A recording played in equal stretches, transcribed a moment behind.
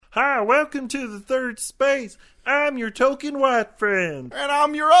Hi, welcome to the third space. I'm your token white friend. And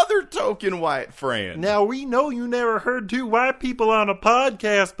I'm your other token white friend. Now, we know you never heard two white people on a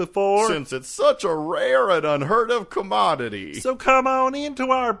podcast before. Since it's such a rare and unheard of commodity. So come on into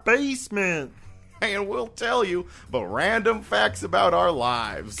our basement. And we'll tell you the random facts about our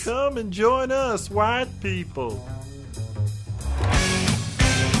lives. Come and join us, white people.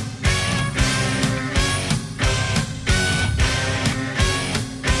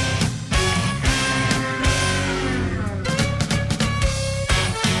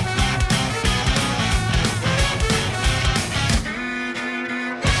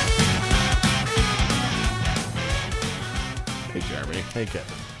 Hey, Jeremy. Hey,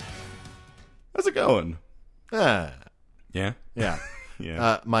 Kevin. How's it going? Yeah. Yeah?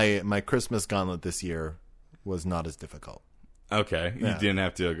 Yeah. My Christmas gauntlet this year was not as difficult. Okay. Yeah. You didn't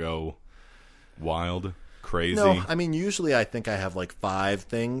have to go wild, crazy? No, I mean, usually I think I have like 5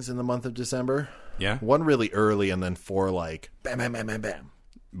 things in the month of December. Yeah? One really early and then 4 like bam, bam, bam, bam, bam.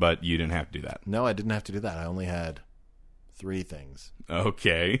 But you didn't have to do that. No, I didn't have to do that. I only had 3 things.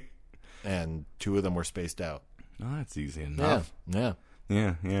 Okay. And 2 of them were spaced out. Oh, that's easy enough. Yeah.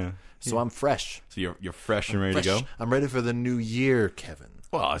 Yeah. So I'm fresh. So you're fresh and ready to go? I'm ready for the new year, Kevin.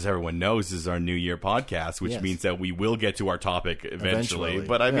 Well, as everyone knows, this is our New Year podcast, which Yes. means that we will get to our topic eventually.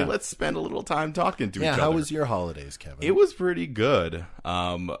 But I mean, let's spend a little time talking to each other. How was your holidays, Kevin? It was pretty good.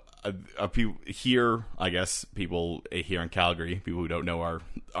 Here, I guess, people here in Calgary, people who don't know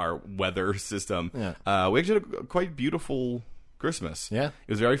our weather system, we actually had a quite beautiful Christmas. Yeah.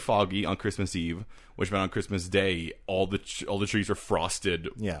 It was very foggy on Christmas Eve, which meant on Christmas Day, all the trees were frosted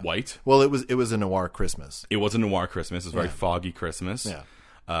white. Well, it was a noir Christmas. It was a noir Christmas. It was a very foggy Christmas. Yeah.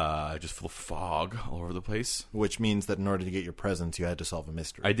 Just full of fog all over the place. Which means that in order to get your presents, you had to solve a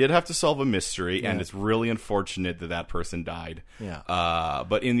mystery. I did have to solve a mystery, and it's really unfortunate that person died. Yeah.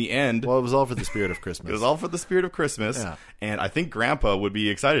 But in the end... Well, it was all for the spirit of Christmas. It was all for the spirit of Christmas. Yeah. And I think Grandpa would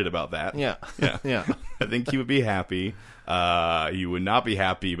be excited about that. Yeah. Yeah. Yeah. I think he would be happy. He would not be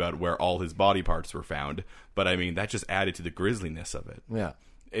happy about where all his body parts were found. But, I mean, that just added to the grisliness of it. Yeah.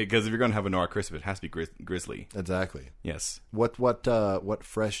 Because if you're going to have a noir Christmas, it has to be grisly. Exactly. Yes. What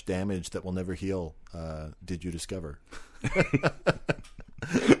fresh damage that will never heal did you discover? Well,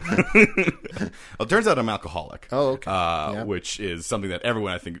 it turns out I'm alcoholic. Oh, okay. Which is something that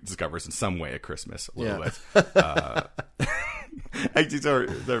everyone, I think, discovers in some way at Christmas a little bit. Actually,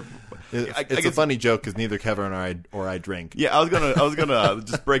 It's a funny joke because neither Kevin or I drink. Yeah, I was gonna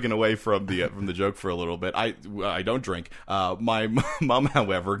just breaking away from the joke for a little bit. I don't drink. My mom,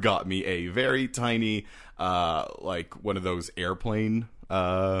 however, got me a very tiny like one of those airplane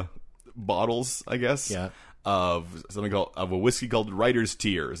bottles, I guess. Yeah. Of a whiskey called Writer's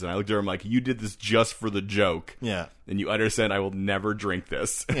Tears, and I looked at her. I'm like, "You did this just for the joke." Yeah. And you understand I will never drink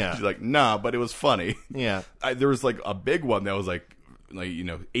this. Yeah. She's like, "Nah, but it was funny." Yeah. There was like a big one that was like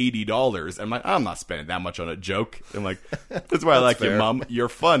 $80. I'm like, I'm not spending that much on a joke. I'm like, that's why I like fair. you, Mom. You're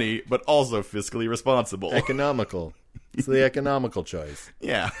funny, but also fiscally responsible. Economical. It's the economical choice.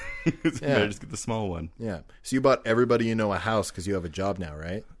 Yeah. Better just get the small one. Yeah. So you bought everybody you know a house because you have a job now,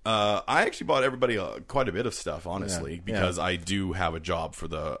 right? I actually bought everybody quite a bit of stuff, honestly, Yeah. because I do have a job for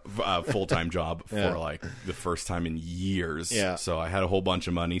the full-time job for like the first time in years. Yeah. So I had a whole bunch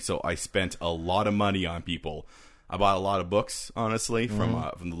of money. So I spent a lot of money on people. I bought a lot of books, honestly, from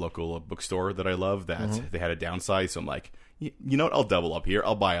the local bookstore that I love. That they had a downsize, so I'm like, you know what? I'll double up here.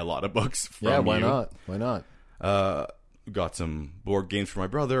 I'll buy a lot of books from you. Yeah, why not? Why not? Got some board games for my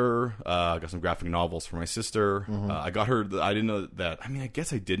brother. Got some graphic novels for my sister. I got her. I didn't know that. I mean, I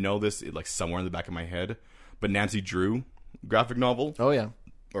guess I did know this, like somewhere in the back of my head. But Nancy Drew graphic novel, Oh, yeah.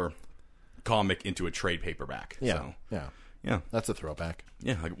 or comic into a trade paperback. Yeah. So, Yeah. yeah. That's a throwback.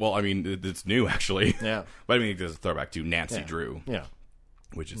 Yeah. Well, I mean, it's new actually. Yeah. But I mean, there's a throwback to Nancy Yeah. Drew, Yeah.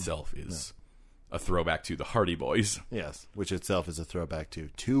 which itself is a throwback to the Hardy Boys. Yes. Which itself is a throwback to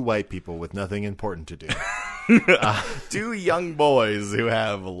 2 white people with nothing important to do. 2 young boys who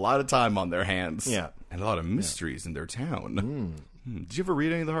have a lot of time on their hands. Yeah. And a lot of mysteries in their town. Did you ever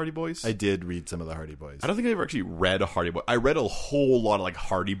read any of the Hardy Boys? I did read some of the Hardy Boys. I don't think I ever actually read a Hardy Boy. I read a whole lot of like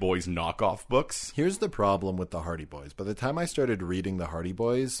Hardy Boys knockoff books. Here's the problem with the Hardy Boys. By the time I started reading the Hardy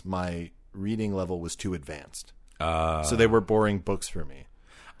Boys, my reading level was too advanced. So they were boring books for me.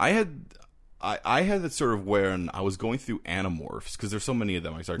 I had that sort of when I was going through Animorphs, because there's so many of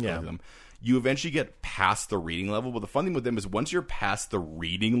them, I started collecting them. You eventually get past the reading level, but the fun thing with them is once you're past the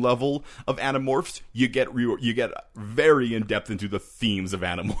reading level of Animorphs, you get very in depth into the themes of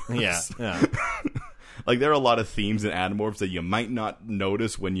Animorphs. Yeah, yeah. Like there are a lot of themes in Animorphs that you might not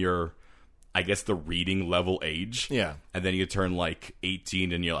notice when you're I guess, the reading level age. Yeah. And then you turn like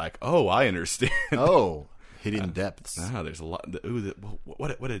 18 and you're like, oh, I understand. Oh, hidden depths. There's a lot. Ooh,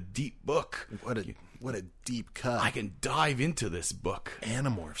 what a deep book. What a deep cut. I can dive into this book.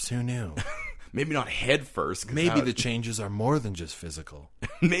 Animorphs, who knew? Maybe not head first. Maybe the changes are more than just physical.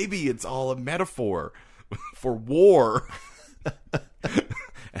 Maybe it's all a metaphor for war.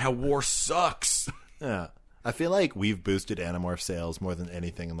 And how war sucks. Yeah. I feel like we've boosted Animorph sales more than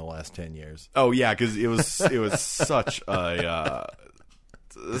anything in the last 10 years. Oh yeah, because it was such a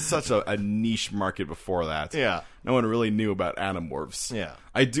niche market before that. Yeah. No one really knew about Animorphs. Yeah.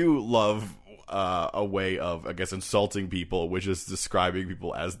 I do love a way of, I guess, insulting people, which is describing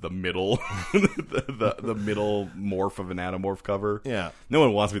people as the middle, the middle morph of an Animorph cover. Yeah. No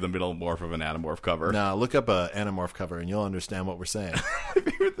one wants to be the middle morph of an Animorph cover. Nah, look up a Animorph cover and you'll understand what we're saying. My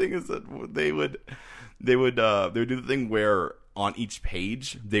favorite thing is that they would do the thing where on each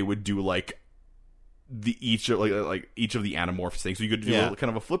page they would do like each of the Animorphs things. So you could do kind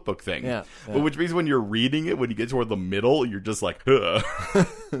of a flip book thing. Yeah. But which means when you're reading it, when you get toward the middle, you're just like, ugh.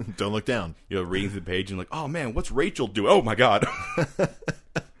 Don't look down. You're reading through the page and like, oh man, what's Rachel do? Oh my god.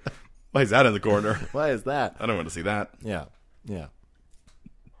 Why is that in the corner? Why is that? I don't want to see that. Yeah. Yeah.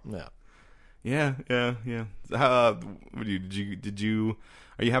 Yeah. Yeah. Are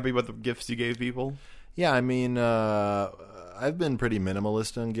you happy about the gifts you gave people? Yeah, I mean, I've been pretty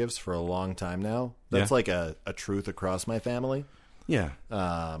minimalist on gifts for a long time now. That's like a truth across my family. Yeah.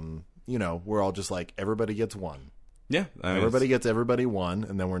 We're all just like, everybody gets one. Yeah. Everybody gets everybody one,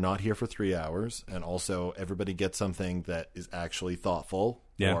 and then we're not here for 3 hours. And also, everybody gets something that is actually thoughtful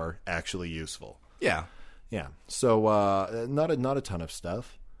or actually useful. Yeah. Yeah. So, not a ton of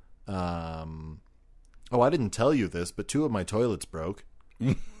stuff. I didn't tell you this, but 2 of my toilets broke.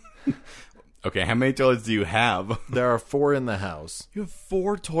 Okay, how many toilets do you have? There are 4 in the house. You have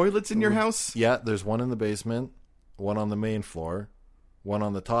 4 toilets in your house? Yeah, there's 1 in the basement, 1 on the main floor, 1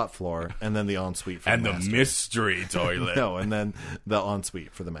 on the top floor, and then the ensuite for and the master. And the mystery toilet. No, and then the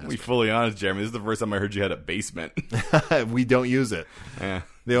ensuite for the master. To be fully honest, Jeremy, this is the first time I heard you had a basement. We don't use it. Yeah.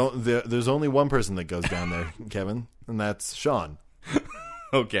 There's only one person that goes down there, Kevin, and that's Sean.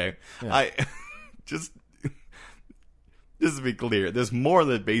 Okay. Yeah. Just to be clear, there's more in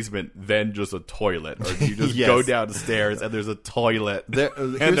the basement than just a toilet. Or do you just Yes. go downstairs and there's a toilet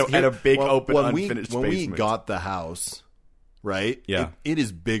and a big open unfinished basement? When we got the house, right? Yeah. It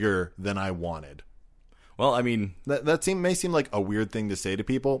is bigger than I wanted. Well, I mean... That may seem like a weird thing to say to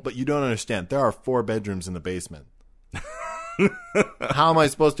people, but you don't understand. There are 4 bedrooms in the basement. How am I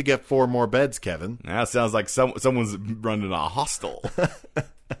supposed to get 4 more beds, Kevin? That sounds like someone's running a hostel.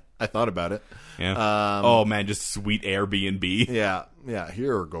 I thought about it. Yeah. Oh, man, just sweet Airbnb. Yeah.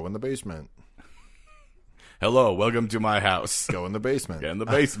 Here, go in the basement. Hello, welcome to my house. Go in the basement. Get in the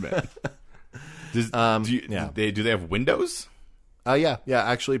basement. Do they have windows? Yeah,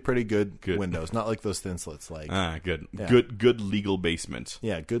 actually pretty good windows. Not like those thin slits. Good. Yeah. Good legal basement.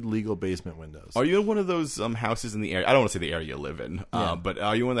 Yeah, good legal basement windows. Are you in one of those houses in the area? I don't want to say the area you live in, but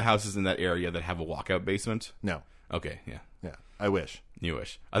are you one of the houses in that area that have a walkout basement? No. Okay, yeah. I wish. You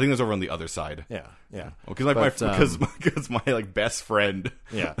wish. I think that's over on the other side. Yeah. Because my like best friend,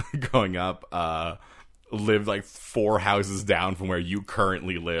 Yeah. growing up, lived like 4 houses down from where you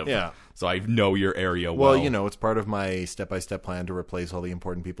currently live. Yeah. So I know your area well. Well, it's part of my step-by-step plan to replace all the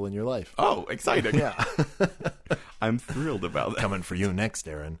important people in your life. Oh, exciting. Yeah. I'm thrilled about that. Coming for you next,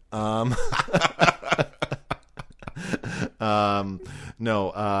 Aaron.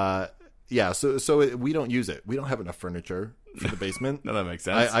 Yeah, so we don't use it. We don't have enough furniture for the basement. No, that makes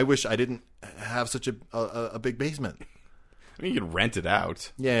sense. I wish I didn't have such a big basement. I mean, you could rent it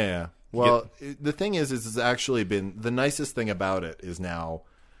out. Yeah. Well, the thing is it's actually been the nicest thing about it is now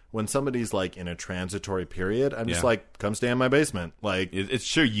when somebody's like in a transitory period, I'm just like, come stay in my basement. Like it's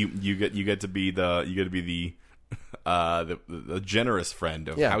sure you get to be the generous friend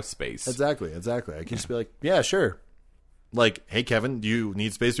of house space. Exactly. I can just be like, yeah, sure. Like, hey, Kevin, do you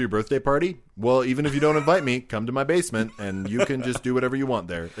need space for your birthday party? Well, even if you don't invite me, come to my basement, and you can just do whatever you want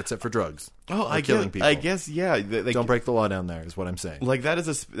there, except for drugs. Oh, killing people. I guess, yeah. Don't break the law down there, is what I'm saying. Like, that is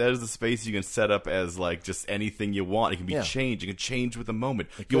a space you can set up as, like, just anything you want. It can be changed. You can change with the moment.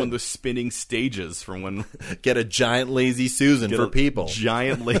 You want those spinning stages from when... Get a giant Lazy Susan for people.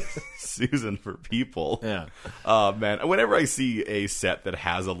 Giant Lazy Susan for people. Yeah. Man, whenever I see a set that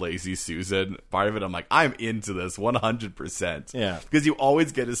has a Lazy Susan, part of it, I'm like, I'm into this 100%. Yeah. Because you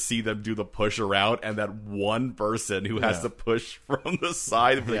always get to see them do the push around and that one person who has to push from the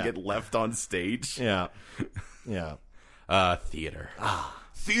side if they get left on stage. Yeah. Theater.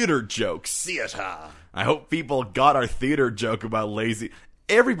 Theater jokes. Theater. I hope people got our theater joke about lazy.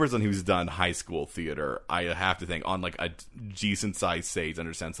 every person who's done high school theater, I have to think, on like a decent sized stage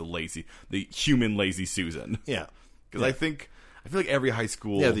understands the human lazy Susan. Yeah. Because I feel like every high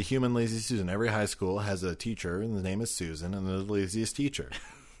school... Yeah, the human lazy Susan. Every high school has a teacher, and the name is Susan, and they're the laziest teacher.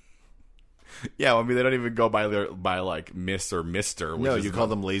 Yeah, well, I mean, they don't even go by like Miss or Mister. No, you call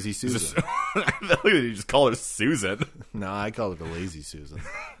them Lazy Susan. You just call her Susan. No, I call it the Lazy Susan.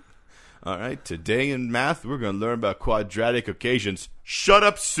 All right, today in math, we're going to learn about quadratic equations. Shut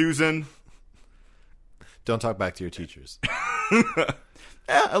up, Susan. Don't talk back to your teachers.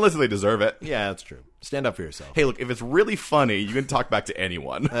 Yeah, unless they deserve it. Yeah, that's true. Stand up for yourself. Hey, look, if it's really funny, you can talk back to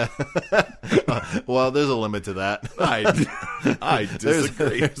anyone. Well, there's a limit to that. I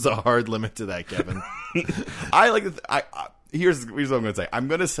disagree. There's a hard limit to that, Kevin. I like. Here's what I'm going to say. I'm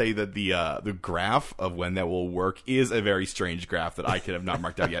going to say that the graph of when that will work is a very strange graph that I could have not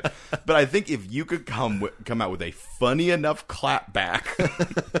marked out yet. But I think if you could come out with a funny enough clap back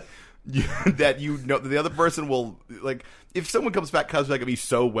that the other person will, like, if someone comes back at me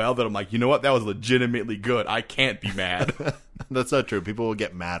so well that I'm like, you know what, that was legitimately good, I can't be mad. That's not true. People will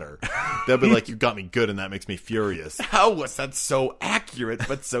get madder. They'll be like, you got me good, and that makes me furious. How was that so accurate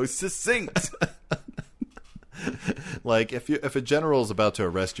but so succinct? Like, if a general is about to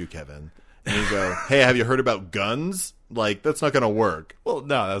arrest you, Kevin, and you go, hey, have you heard about guns? Like, that's not going to work. Well,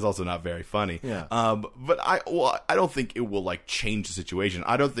 no, that's also not very funny. Yeah. But I don't think it will, like, change the situation.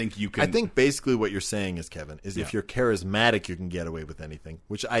 I don't think you can... I think basically what you're saying is, Kevin, is if you're charismatic, you can get away with anything,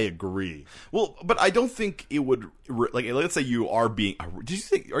 which I agree. Well, but I don't think it would... Like, let's say you are being...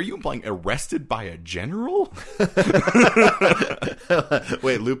 Are you implying arrested by a general?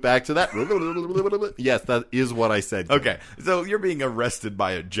 Wait, loop back to that. Yes, that is what I said. Kevin. Okay, so you're being arrested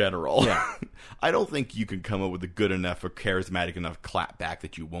by a general. Yeah. I don't think you can come up with a good enough or charismatic enough clap back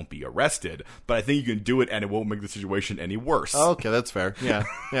that you won't be arrested, but I think you can do it and it won't make the situation any worse. Oh, okay, that's fair. Yeah,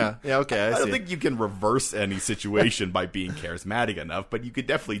 okay, I see. don't think you can reverse any situation by being charismatic enough, but you could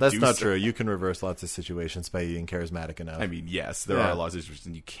definitely That's do not true. You can reverse lots of situations by being charismatic enough. I mean, yes, there are a lot of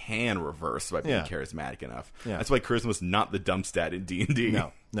situations you can reverse by being charismatic enough. Yeah. That's why charisma's not the dump stat in D&D.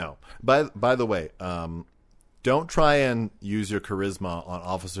 No. By the way, don't try and use your charisma on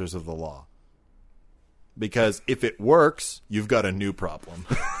officers of the law. Because if it works, you've got a new problem.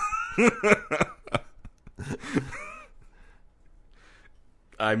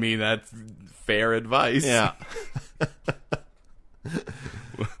 I mean, that's fair advice. Yeah.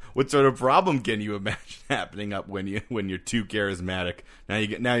 What sort of problem can you imagine happening up when you're too charismatic? Now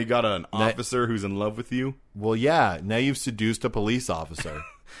you got an officer who's in love with you. Well, yeah. Now you've seduced a police officer.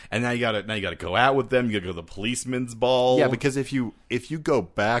 And now you gotta go out with them. You gotta go to the policeman's ball. Yeah, because if you go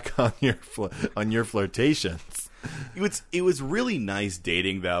back on your flirtations, it was really nice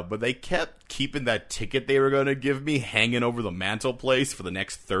dating though. But they kept keeping that ticket they were going to give me hanging over the mantelpiece for the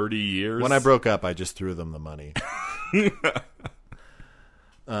next 30 years. When I broke up, I just threw them the money.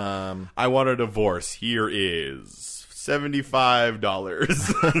 I want a divorce. Here is $75.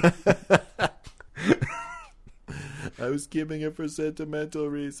 I was giving it for sentimental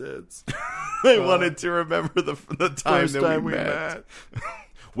reasons. I wanted to remember the time First that time we we met.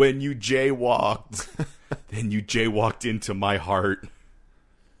 When you jaywalked, then you jaywalked into my heart.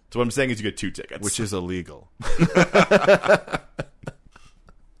 So what I'm saying is you get 2 tickets. Which is illegal.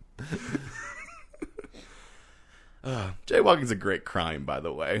 Jaywalking's a great crime, by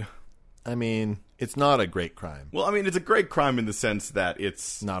the way. I mean, it's not a great crime. Well, I mean, it's a great crime in the sense that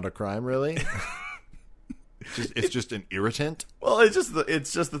it's Not a crime, really? It's just an irritant? Well, it's just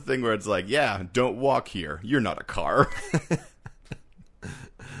the thing where it's like, yeah, don't walk here. You're not a car.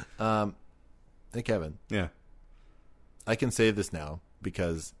 Hey, Kevin. Yeah. I can say this now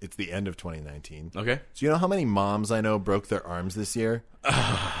because it's the end of 2019. Okay. So you know how many moms I know broke their arms this year?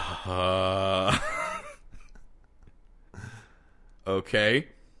 Okay.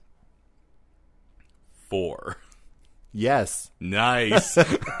 4. Yes. Nice.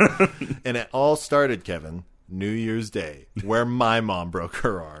 And it all started, Kevin, New Year's Day, where my mom broke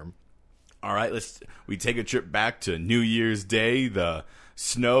her arm. All right, we take a trip back to New Year's Day. The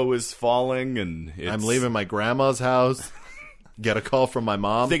snow is falling, and I'm leaving my grandma's house. Get a call from my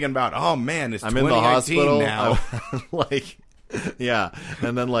mom. Thinking about, oh man, it's I'm in the hospital now. Like, yeah,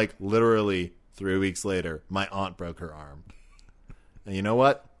 and then like literally 3 weeks later, my aunt broke her arm. And you know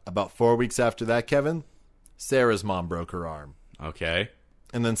what? About 4 weeks after that, Kevin, Sarah's mom broke her arm. Okay.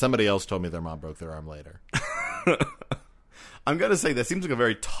 And then somebody else told me their mom broke their arm later. I'm going to say that seems like a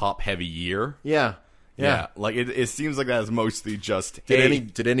very top-heavy year. Yeah. Like, it seems like that is mostly just...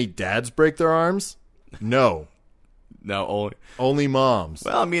 Did any dads break their arms? No. No, Only moms.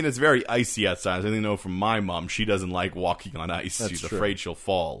 well, I mean, it's very icy outside. I only know from my mom, she doesn't like walking on ice. That's She's true. afraid she'll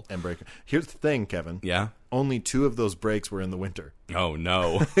fall. And break. Here's the thing, Kevin. Yeah? Only 2 of those breaks were in the winter. Oh,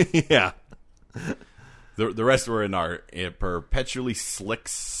 no. Yeah. The rest were in our perpetually slick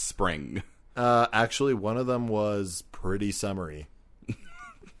spring. Actually, one of them was pretty summery.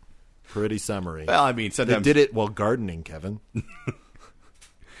 Pretty summery. Well, I mean, They sometimes... did it while gardening, Kevin.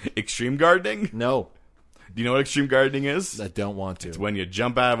 Extreme gardening? No, Do you know what extreme gardening is? I don't want to. It's when you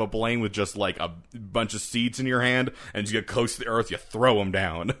jump out of a plane with just like a bunch of seeds in your hand, and as you get close to the earth, you throw them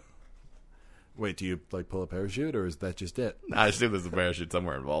down. Wait, do you like pull a parachute, or is that just it? I assume there's a parachute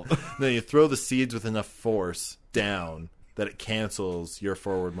somewhere involved. No, you throw the seeds with enough force down that it cancels your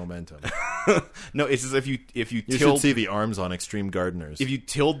forward momentum. No, it's as if you You tilled, should see the arms on Extreme Gardeners. if you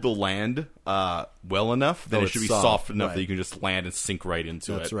tilled the land well enough, then Oh, it it's should be soft, soft enough right. that you can just land and sink right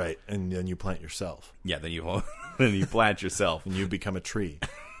into That's it. right, and then you plant yourself, Yeah, then you then you plant yourself. and you become a tree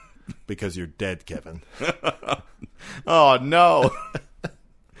because you're dead, Kevin. Oh no!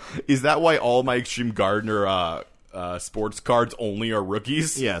 Is that why all my Extreme Gardener sports cards only are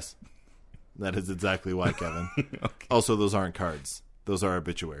rookies? Yes, that is exactly why, Kevin. Also, those aren't cards; those are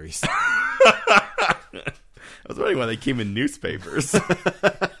obituaries. I was wondering why they came in newspapers.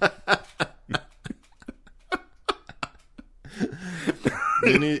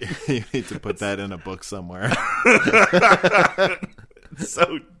 You need to put that in a book somewhere. It's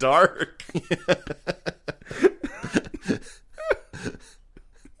so dark.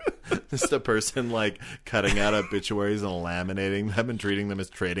 Just a person like cutting out obituaries and laminating them and treating them as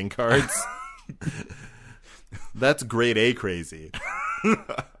trading cards. That's grade A crazy.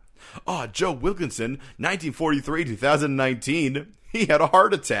 Oh, Joe Wilkinson, 1943 2019. He had a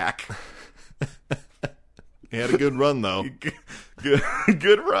heart attack. He had a good run, though.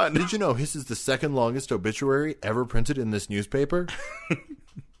 Good run. Did you know his is the second longest obituary ever printed in this newspaper? And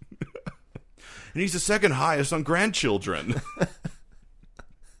he's the second highest on grandchildren.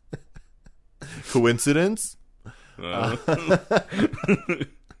 Coincidence? I'm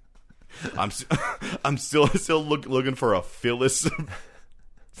still looking for a Phyllis.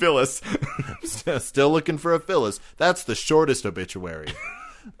 Phyllis. Still looking for a Phyllis. That's the shortest obituary.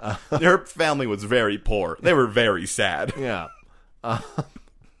 Her family was very poor. They were very sad. Yeah.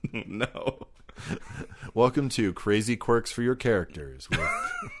 No. Welcome to Crazy Quirks for Your Characters. With...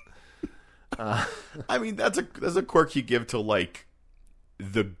 I mean, that's a quirk you give to like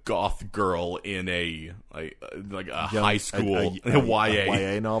the goth girl in a like a high school a YA.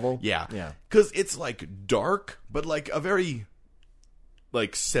 YA novel? Yeah. Yeah. Because it's like dark, but like a very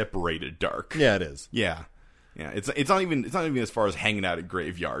like separated dark. Yeah, it is. Yeah. Yeah. It's not even as far as hanging out at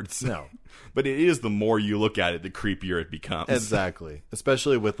graveyards. No. But it is, the more you look at it, the creepier it becomes. Exactly.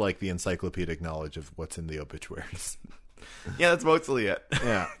 Especially with like the encyclopedic knowledge of what's in the obituaries. Yeah, that's mostly it.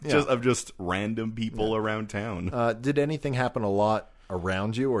 Yeah. Just random people around town. Did anything happen a lot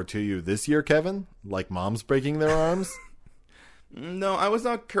around you or to you this year, Kevin? Like moms breaking their arms? No, I was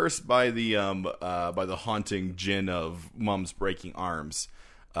not cursed by the haunting djinn of mums breaking arms.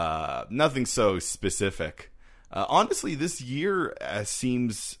 Nothing so specific. Honestly, this year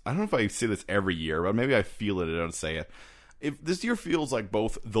seems... I don't know if I say this every year, but maybe I feel it and I don't say it. This year feels like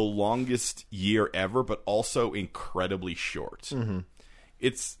both the longest year ever, but also incredibly short. Mm-hmm.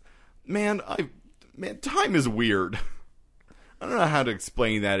 It's... Man, time is weird. I don't know how to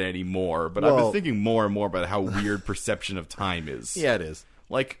explain that anymore, but I've been thinking more and more about how weird perception of time is. Yeah, it is.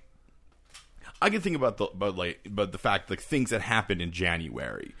 Like, I can think about the fact like things that happened in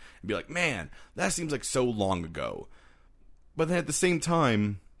January and be like, man, that seems like so long ago. But then at the same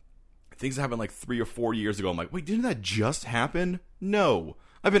time, things that happened like 3 or 4 years ago, I'm like, wait, didn't that just happen? No,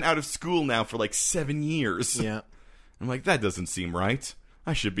 I've been out of school now for like 7 years. Yeah. I'm like, that doesn't seem right.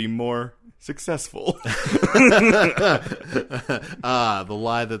 I should be more successful. The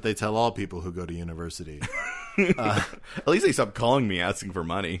lie that they tell all people who go to university. At least they stopped calling me asking for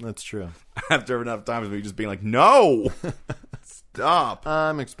money. That's true. After enough times of me just being like, no, stop.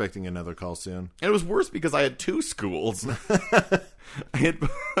 I'm expecting another call soon. And it was worse because I had 2 schools. I had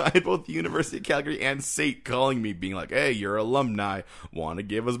both the University of Calgary and SAIT calling me, being like, hey, you're alumni, want to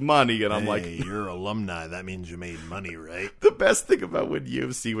give us money. And I'm like, you're alumni. That means you made money, right? the best thing about when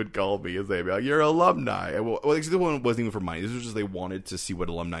UFC would call me is they'd be like, you're alumni. And well, actually, the one wasn't even for money. This was just they wanted to see what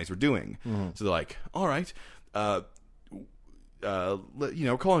alumni were doing. Mm-hmm. So they're like, all right, calling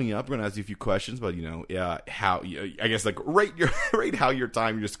you up, we're going to ask you a few questions, but, how, I guess, like, rate how your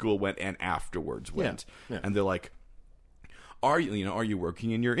time in your school went and afterwards went. Yeah. And they're like, are you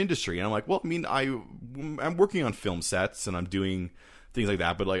working in your industry? And I'm like, well, I mean, I'm working on film sets and I'm doing things like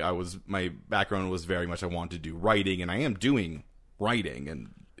that. But like my background was very much I wanted to do writing, and I am doing writing, and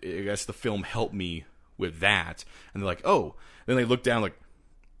I guess the film helped me with that. And they're like, oh, then they look down like,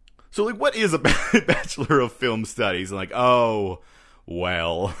 so like, what is a Bachelor of Film Studies? And like, oh,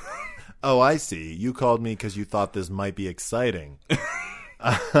 well. Oh, I see. You called me because you thought this might be exciting.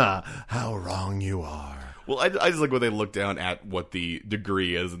 How wrong you are. Well, I just like when they look down at what the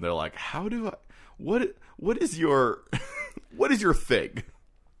degree is, and they're like, what is your thing?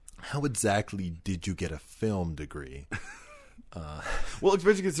 How exactly did you get a film degree? Well,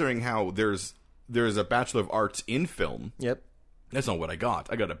 especially considering how there's a Bachelor of Arts in film. Yep. That's not what I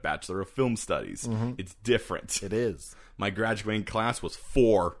got. I got a Bachelor of Film Studies. Mm-hmm. It's different. It is. My graduating class was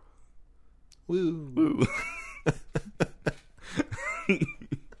 4. Woo. Woo.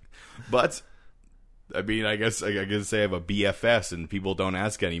 But I mean, I guess I can say I have a BFS, and people don't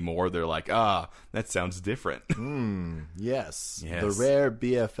ask anymore. They're like, that sounds different. Yes. The rare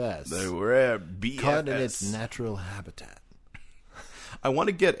BFS. The rare BFS. Caught in its natural habitat. I want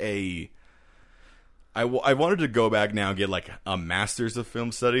to get I wanted to go back now and get like a master's of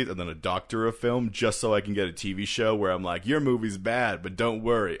film studies and then a doctor of film, just so I can get a TV show where I'm like, your movie's bad, but don't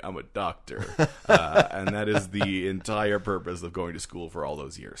worry, I'm a doctor. And that is the entire purpose of going to school for all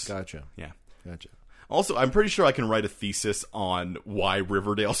those years. Gotcha. Yeah. Gotcha. Also, I'm pretty sure I can write a thesis on why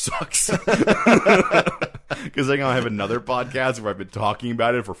Riverdale sucks. Because I have another podcast where I've been talking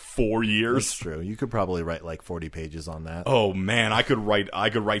about it for 4 years. That's true. You could probably write like 40 pages on that. Oh man, I could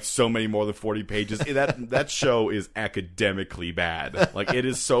write so many more than 40 pages. That show is academically bad. Like, it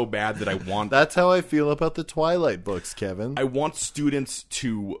is so bad that I want. That's how I feel about the Twilight books, Kevin. I want students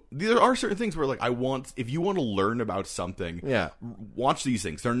to. There are certain things where like if you want to learn about something, watch these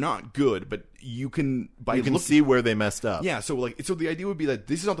things. They're not good, but you can see where they messed up. Yeah, so the idea would be that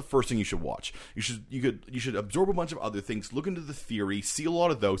this is not the first thing you should watch. You should absorb a bunch of other things, look into the theory, see a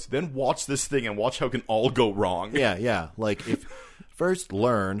lot of those, then watch this thing and watch how it can all go wrong. Yeah. Like, if first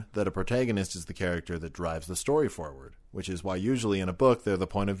learn that a protagonist is the character that drives the story forward, which is why usually in a book they're the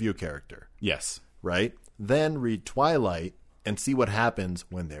point of view character. Yes. Right? Then read Twilight and see what happens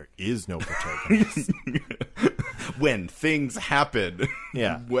when there is no protagonist. When things happen.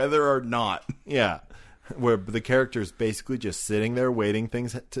 Yeah. Whether or not. Yeah. Where the character's basically just sitting there waiting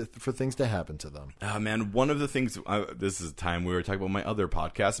for things to happen to them. Man, one of the things... this is a time we were talking about my other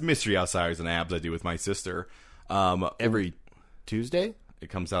podcast, Mystery Outsiders and Abs, I do with my sister. Every Tuesday? It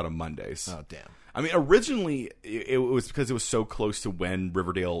comes out on Mondays. Oh, damn. I mean, originally, it was because it was so close to when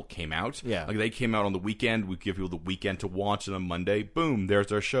Riverdale came out. Yeah. Like, they came out on the weekend. We give people the weekend to watch, and on Monday, boom,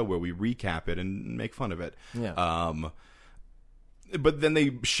 there's our show where we recap it and make fun of it. Yeah. But then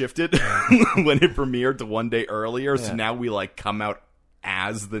they shifted when it premiered to one day earlier, so now we, like, come out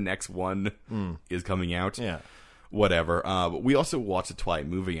as the next one is coming out. Yeah. Whatever. But we also watched the Twilight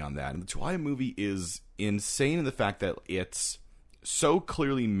movie on that, and the Twilight movie is insane in the fact that it's so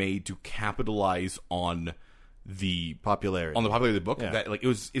clearly made to capitalize on the popularity of the book that like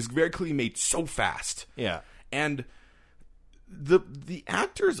it's very clearly made so fast. Yeah. And the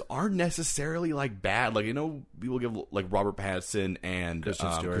actors aren't necessarily like bad. Like, people give like Robert Pattinson and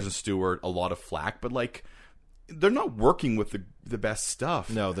Kristen Stewart a lot of flack, but like they're not working with the best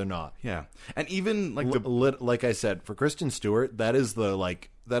stuff. No, they're not. Yeah. And even like like I said, for Kristen Stewart, that is like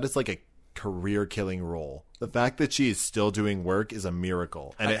a career-killing role. The fact that she is still doing work is a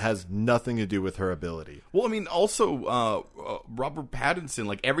miracle, and it has nothing to do with her ability. Well, I mean, also Robert Pattinson,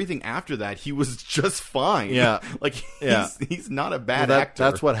 like everything after that, he was just fine. Yeah, like he's not a bad actor.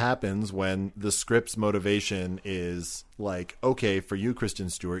 That's what happens when the script's motivation is like, okay, for you, Kristen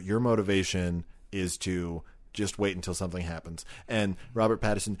Stewart, your motivation is to just wait until something happens, and Robert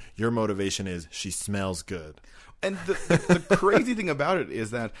Pattinson, your motivation is she smells good. And the crazy thing about it is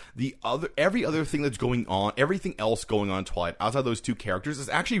that every other thing that's going on, everything else going on in Twilight outside those two characters is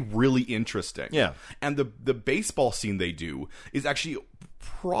actually really interesting. Yeah. And the baseball scene they do is actually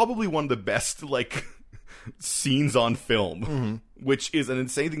probably one of the best like scenes on film, which is an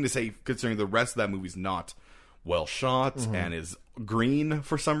insane thing to say considering the rest of that movie's not well shot and is green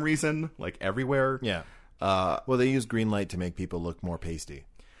for some reason, like everywhere. Yeah. Well, they use green light to make people look more pasty.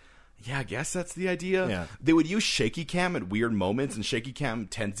 Yeah, I guess that's the idea. Yeah. They would use shaky cam at weird moments, and shaky cam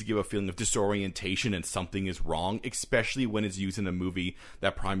tends to give a feeling of disorientation and something is wrong, especially when it's used in a movie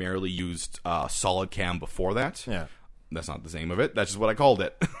that primarily used solid cam before that. Yeah. That's not the same of it. That's just what I called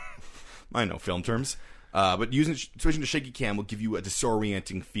it. I know film terms. But switching to shaky cam will give you a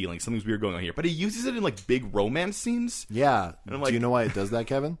disorienting feeling. Something's weird going on here. But he uses it in like big romance scenes. Yeah. And I'm like, do you know why it does that,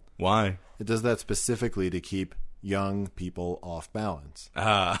 Kevin? Why? It does that specifically to keep young people off balance.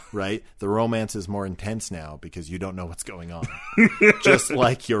 Right? The romance is more intense now because you don't know what's going on. Just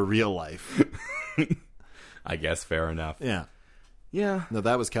like your real life. I guess fair enough. Yeah. Yeah. No,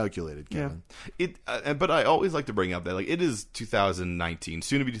 that was calculated, Kevin. Yeah. But I always like to bring up that like it is 2019,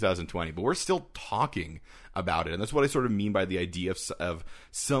 soon to be 2020, but we're still talking about it. And that's what I sort of mean by the idea of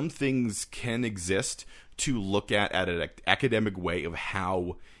some things can exist to look at an academic way of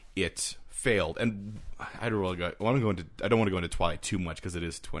how it failed. And I don't want to go into Twilight too much because it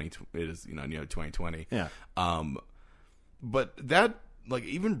is 2020. Yeah. But that, like,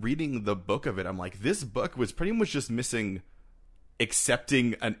 even reading the book of it, I'm like, this book was pretty much just missing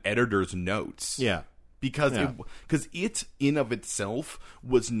accepting an editor's notes. Yeah. Because it in of itself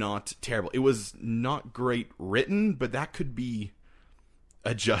was not terrible. It was not great written, but that could be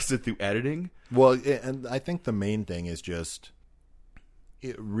adjusted through editing. Well, and I think the main thing is just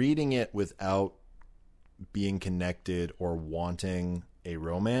reading it without being connected or wanting a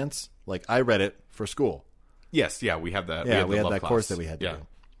romance. Like, I read it for school. Yes, yeah, we have that. Yeah, we had that class. course that we had to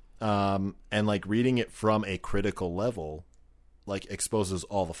do. And like reading it from a critical level, like, exposes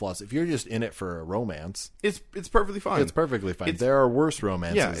all the flaws. If you're just in it for a romance, it's perfectly fine. It's perfectly fine. There are worse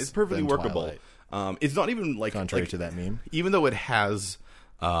romances. Yeah, it's perfectly than workable. Twilight. It's not even like Contrary to that meme. Even though it has,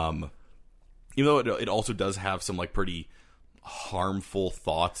 even though it also does have some like pretty harmful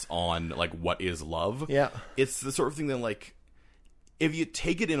thoughts on like what is love. Yeah, it's the sort of thing that like if you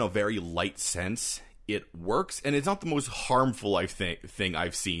take it in a very light sense, it works, and it's not the most harmful thing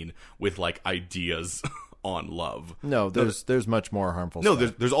I've seen with like ideas on love. No, there's much more harmful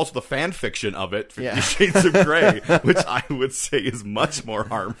stuff. There's also the fan fiction of it, 50 Shades of Grey, which I would say is much more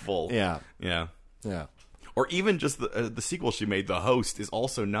harmful. Yeah. Or even just the sequel she made, The Host, is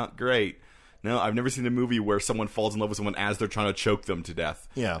also not great. No, I've never seen a movie where someone falls in love with someone as they're trying to choke them to death.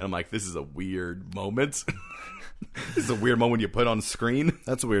 Yeah. And I'm like, this is a weird moment. This is a weird moment you put on screen.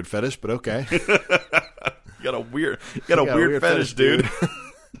 That's a weird fetish, but okay. You got a weird fetish, dude.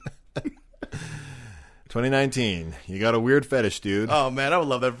 2019, you got a weird fetish, dude. Oh man, I would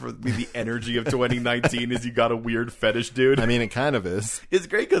love that for be the energy of 2019 is you got a weird fetish, dude. I mean, it kind of is. It's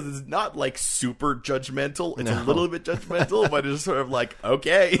great because it's not like super judgmental. It's a little bit judgmental, but it's sort of like,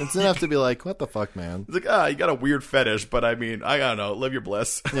 okay. It's enough to be like, what the fuck, man? It's like, you got a weird fetish, but I mean, I don't know, live your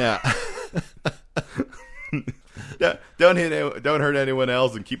bliss. Yeah. Don't hurt anyone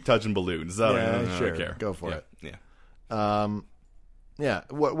else and keep touching balloons. Sure. I don't care. Go for it. Yeah. Yeah.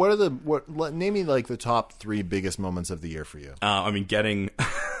 What are name me like the top 3 biggest moments of the year for you? I mean, getting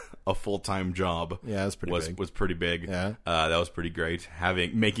a full-time job. Yeah, that's pretty big. Was pretty big. Yeah. That was pretty great.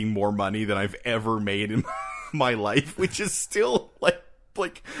 Making more money than I've ever made in my life, which is still like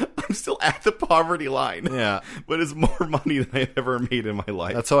I'm still at the poverty line. Yeah. But it's more money than I've ever made in my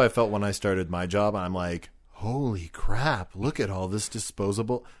life. That's how I felt when I started my job. I'm like, holy crap, look at all this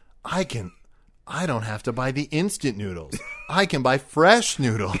disposable. I don't have to buy the instant noodles. I can buy fresh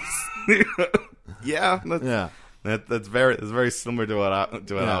noodles. That's very similar to what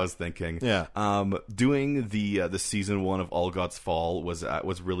I was thinking. Yeah. Doing the season 1 of All Gods Fall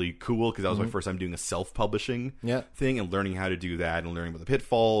was really cool because that was my first time doing a self-publishing thing and learning how to do that and learning about the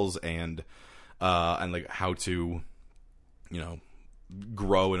pitfalls and like how to,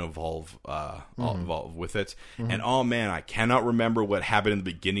 grow and evolve with it. And oh man, I cannot remember what happened in the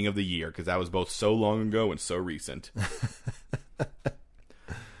beginning of the year because that was both so long ago and so recent.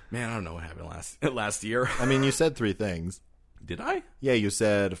 Man, I don't know what happened last year. I mean, you said 3 things. Did I? Yeah, you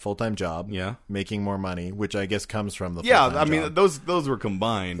said full-time job. Yeah. Making more money, which I guess comes from the full-time I mean, job. those were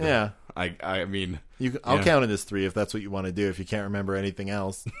combined. Yeah. I mean... I'll count it as 3 if that's what you want to do, if you can't remember anything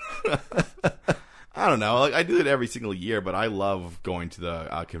else. I don't know. Like, I do it every single year, but I love going to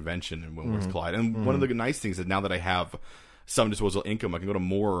the convention in Wentworth Clyde. And one of the nice things is now that I have some disposable income, I can go to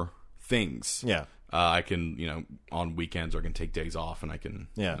more things. Yeah. I can, on weekends, or I can take days off, and I can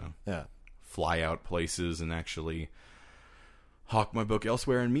fly out places and actually hawk my book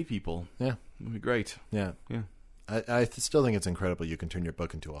elsewhere and meet people. Yeah. It'd be great. Yeah. Yeah. I still think it's incredible you can turn your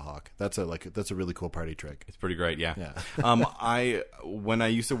book into a hawk. That's a really cool party trick. It's pretty great, yeah. Yeah. When I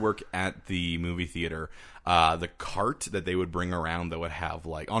used to work at the movie theater, the cart that they would bring around that would have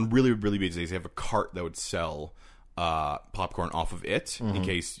like on really, really busy days, they have a cart that would sell popcorn off of it in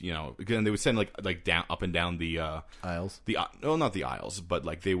case, again, they would send like down up and down the aisles. Not the aisles, but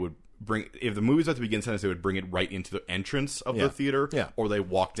like they would bring, if the movie's about to begin, sometimes they would bring it right into the entrance of the theater, or they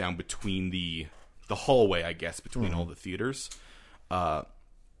walk down between the hallway, I guess, between all the theaters. And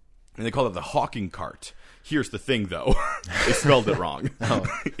they call it the hawking cart. Here's the thing, though. They spelled it wrong.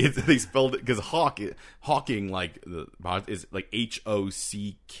 They spelled it because hawking like is like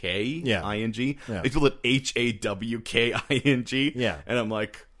HOCKING. Yeah. They spelled it HAWKING. Yeah. And I'm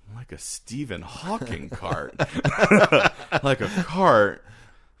like a Stephen Hawking cart. Like a cart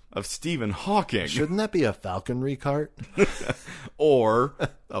of Stephen Hawking. Shouldn't that be a falconry cart? Or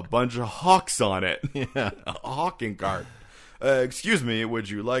a bunch of hawks on it. Yeah. A hawking cart. Excuse me,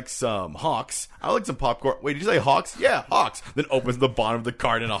 would you like some hawks? I like some popcorn. Wait, did you say hawks? Yeah, hawks. Then opens the bottom of the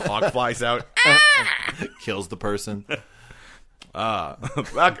cart and a hawk flies out. Kills the person.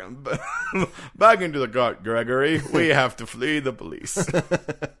 Back into the cart, Gregory. We have to flee the police.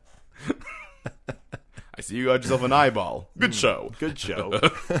 I see you got yourself an eyeball. Good show. Good show.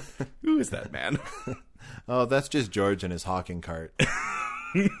 Who is that man? Oh, that's just George and his hawking cart.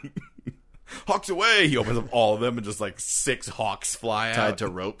 Hawks away! He opens up all of them and just like 6 hawks fly out. Tied to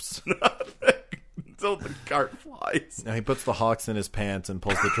ropes. Until the cart flies. Now he puts the hawks in his pants and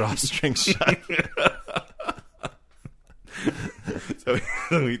pulls the drawstring shut. So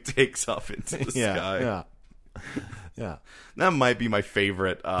he takes off into the sky. Yeah. That might be my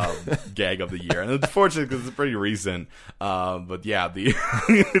favorite gag of the year, and unfortunately because it's pretty recent. But yeah,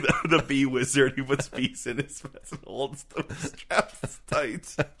 the bee wizard who puts bees in his vest and holds them straps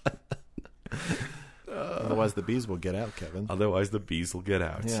tight. Otherwise, the bees will get out, Kevin. Otherwise, the bees will get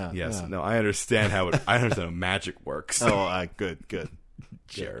out. Yeah, yes. yeah. No, I understand how magic works. Oh, good.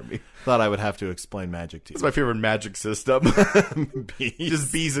 Jeremy. Thought I would have to explain magic to you. It's my favorite magic system. Bees.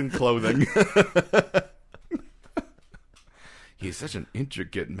 Just bees in clothing. He's such an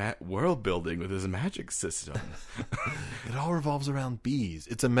intricate world building with his magic system. It all revolves around bees.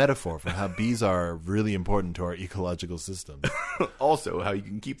 It's a metaphor for how bees are really important to our ecological system. Also, how you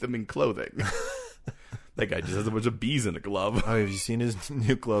can keep them in clothing. That guy just has a bunch of bees in a glove. Oh, have you seen his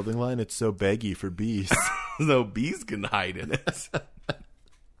new clothing line? It's so baggy for bees. No bees can hide in it.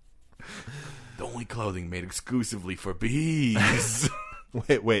 The only clothing made exclusively for bees.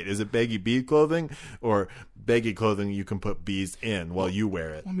 Wait, is it baggy bee clothing or baggy clothing you can put bees in while you wear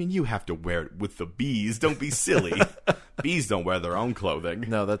it? I mean, you have to wear it with the bees. Don't be silly. Bees don't wear their own clothing.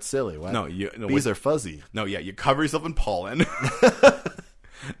 No, that's silly. What? No, bees are fuzzy. No, yeah, you cover yourself in pollen.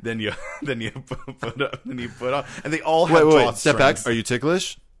 then you put on, and they all have Wait, step back. drawstrings. Are you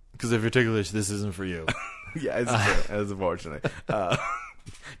ticklish? Because if you're ticklish, this isn't for you. Yeah, it's unfortunate.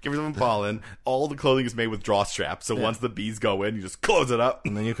 Give yourself some pollen. All the clothing is made with draw straps, so once the bees go in, you just close it up,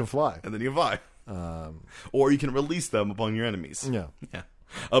 And then you can fly. and then you fly. Or you can release them upon your enemies. Yeah.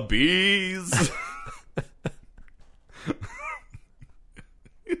 A bees.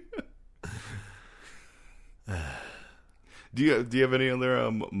 Do you have any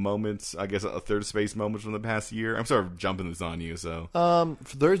other moments? I guess third space moments from the past year. I'm sort of jumping this on you. So For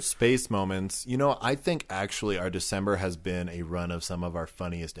third space moments, I think actually our December has been a run of some of our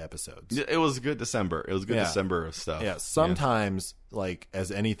funniest episodes. it was a good December. It was a good Yeah. December of stuff. Yeah, sometimes, like, as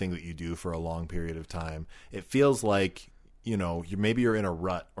anything that you do for a long period of time, it feels like, maybe you're in a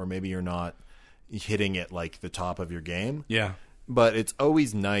rut or maybe you're not hitting it like the top of your game. Yeah. But it's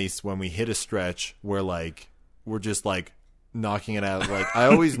always nice when we hit a stretch where, like, we're just, like, knocking it out. Like, I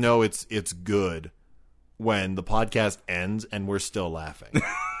always know it's good when the podcast ends and we're still laughing.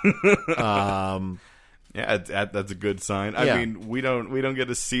 Yeah, that's a good sign. I mean, we don't get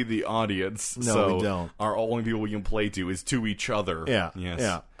to see the audience. No, so we don't. Our only people we can play to is to each other. Yeah. Yes.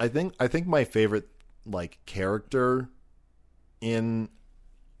 Yeah. I think my favorite, like, character in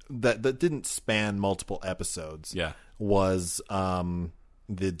that didn't span multiple episodes. Yeah. Was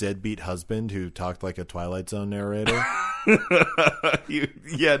the deadbeat husband who talked like a Twilight Zone narrator. He was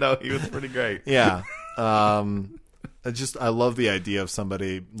pretty great. Yeah. I love the idea of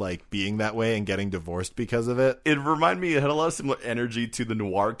somebody, like, being that way and getting divorced because of it. It reminded me, it had a lot of similar energy to the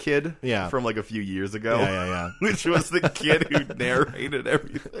Noir Kid from like a few years ago. Yeah. Which was the kid who narrated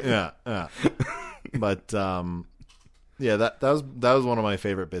everything. Yeah. But that was one of my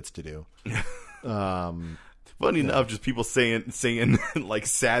favorite bits to do. Funny enough, just people saying like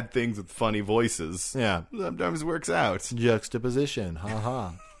sad things with funny voices. Yeah. Sometimes works out. Juxtaposition.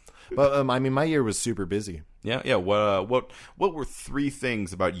 Ha. But I mean, my year was super busy. Yeah. What were 3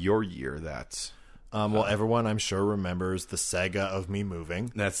 things about your year that? Well, everyone I'm sure remembers the saga of me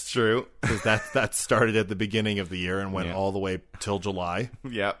moving. That's true. Because that started at the beginning of the year and went all the way till July.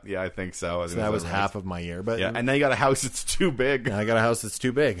 Yeah, I think so. So that was half of my year. But and now you got a house that's too big. I got a house that's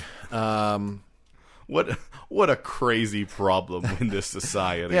too big. What a crazy problem in this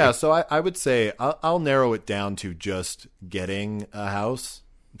society. Yeah, so I would say I'll narrow it down to just getting a house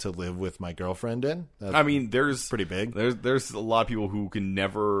live with my girlfriend in. That's I mean, there's pretty big. There's a lot of people who can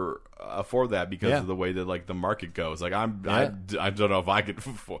never afford that because of the way that like the market goes. Like I don't know if I could.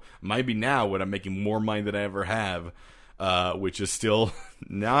 Maybe now when I'm making more money than I ever have, which is still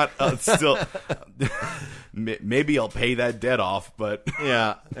not still. Maybe I'll pay that debt off, but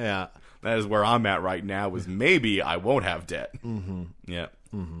yeah. That is where I'm at right now. Is maybe I won't have debt. Mm-hmm. Yeah.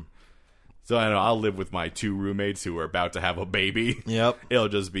 Mm-hmm. So I don't know. I'll live with my 2 roommates who are about to have a baby. Yep. It'll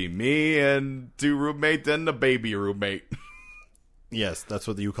just be me and 2 roommates and a baby roommate. Yes, that's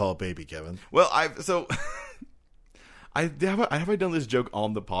what you call a baby, Kevin. Well, have I done this joke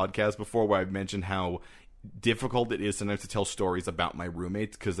on the podcast before where I've mentioned how difficult it is sometimes to tell stories about my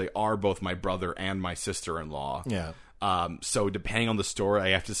roommates because they are both my brother and my sister-in-law. Yeah. So depending on the story, I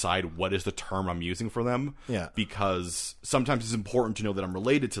have to decide what is the term I'm using for them. Yeah. Because sometimes it's important to know that I'm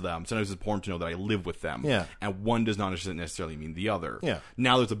related to them. Sometimes it's important to know that I live with them. Yeah. And one does not necessarily mean the other. Yeah.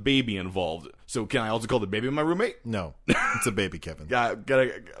 Now there's a baby involved. So can I also call the baby my roommate? No. It's a baby, Kevin. I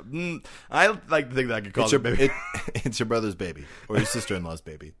like to think that I could call it a baby. It's your brother's baby. Or your sister-in-law's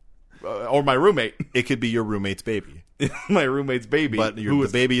baby. Or my roommate. It could be your roommate's baby. My roommate's baby. But the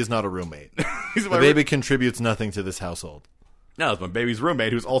baby is not a roommate. The baby contributes nothing to this household. No, it's my baby's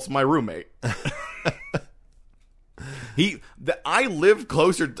roommate, who's also my roommate. I live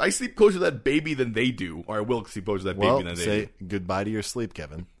closer. I sleep closer to that baby than they do, or I will sleep closer to that baby than they do. Say goodbye to your sleep,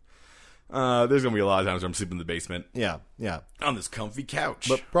 Kevin. There's gonna be a lot of times where I'm sleeping in the basement. Yeah, on this comfy couch.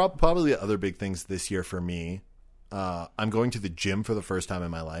 But probably the other big things this year for me. I'm going to the gym for the first time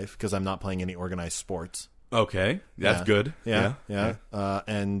in my life because I'm not playing any organized sports. Okay, that's good. Yeah.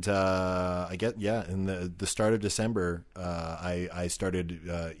 And I get in the start of December, I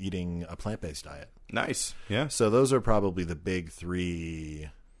started eating a plant-based diet. Nice. Yeah. So those are probably the big 3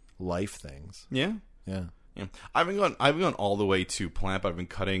 life things. Yeah. Yeah. I've been going all the way to plant, but I've been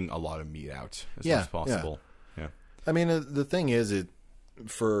cutting a lot of meat out as much as possible. Yeah. I mean, the thing is,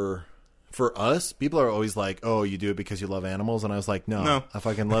 for us, people are always like, "Oh, you do it because you love animals," and I was like, "No. I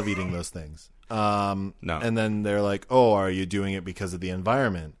fucking love eating those things." No. And then they're like, "Oh, are you doing it because of the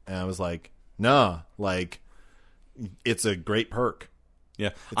environment?" And I was like, "No, like it's a great perk."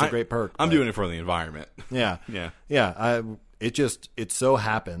 Yeah, it's a great perk. I'm doing it for the environment. Yeah. It so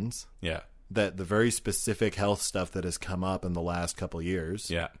happens. Yeah. That the very specific health stuff that has come up in the last couple years.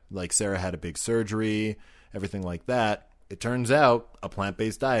 Yeah. Like Sarah had a big surgery, everything like that. It turns out a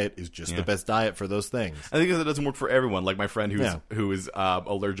plant-based diet is just the best diet for those things. I think it doesn't work for everyone. Like my friend who is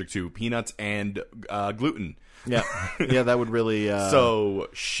allergic to peanuts and gluten. Yeah, that would really. So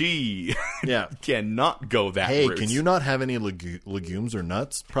she cannot go that route. Can you not have any legumes or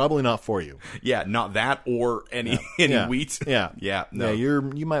nuts? Probably not for you. Yeah, not that or any wheat. Yeah, no.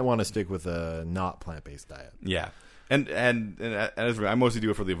 You might want to stick with a not plant-based diet. Yeah. And I mostly do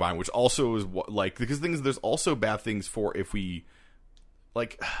it for the environment, which also is because the thing is, there's also bad things for if we the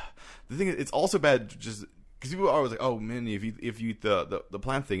thing is, it's also bad just because people are always like, oh man, if you eat the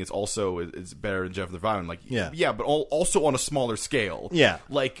plant thing, it's better than for the environment. But also on a smaller scale.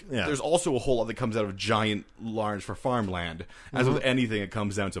 There's also a whole lot that comes out of giant large for farmland. As with anything, it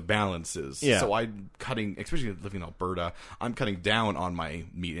comes down to balances. Yeah. So I'm cutting, especially living in Alberta, I'm cutting down on my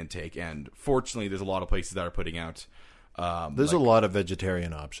meat intake, and fortunately, there's a lot of places that are putting out. There's a lot of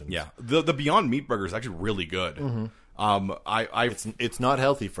vegetarian options. Yeah, the Beyond Meat burger is actually really good. Mm-hmm. It's not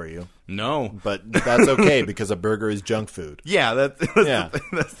healthy for you. No, but that's okay because a burger is junk food. Yeah, that's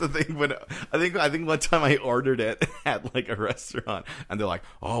the thing. When I think one time I ordered it at like a restaurant, and they're like,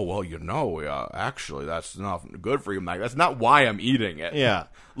 "Oh well, actually that's not good for you." I'm like, that's not why I'm eating it. Yeah,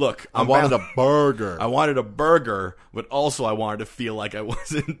 look, I wanted a burger. I wanted a burger, but also I wanted to feel like I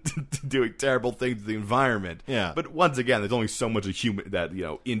wasn't doing terrible things to the environment. Yeah, but once again, there's only so much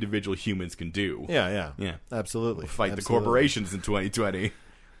that individual humans can do. Yeah, absolutely. We'll fight the corporations in 2020.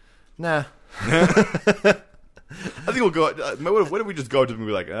 Nah. I think we'll go. What if we just go to them and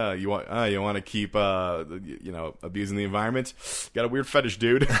be like, you want to keep, abusing the environment? Got a weird fetish,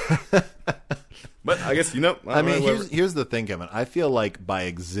 dude. But I guess I mean, here's the thing, Kevin. I feel like by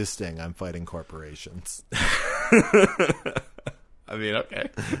existing, I'm fighting corporations. I mean, okay,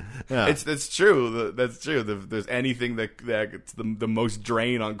 yeah. It's true. That's true. If there's anything that's the most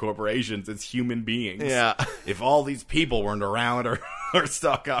drain on corporations, it's human beings. Yeah. If all these people weren't around, our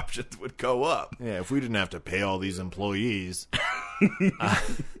stock options would go up. Yeah. If we didn't have to pay all these employees.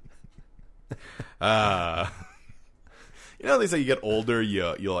 They say you get older,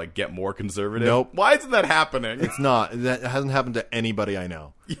 you'll like get more conservative. Nope. Why isn't that happening? It's not. That hasn't happened to anybody I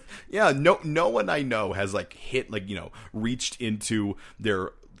know. Yeah, no one I know has reached into their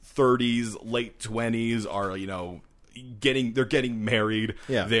 30s, late 20s, or they're getting married.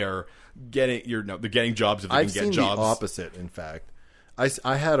 Yeah. They're getting they're getting jobs if they I've can seen get jobs. the opposite, in fact.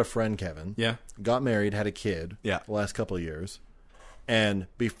 I had a friend, Kevin. Yeah. Got married, had a kid. Yeah. The last couple of years. And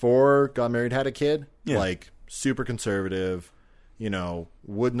before got married, had a kid, Yeah. like super conservative,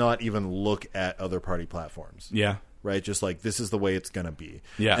 would not even look at other party platforms. Yeah. Right? Just like, this is the way it's going to be.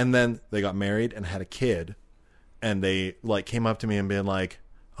 Yeah. And then they got married and had a kid. And they like came up to me and been like,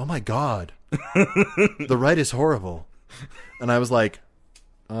 oh my God, the right is horrible. And I was like,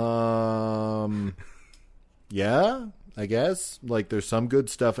 yeah, I guess. Like, there's some good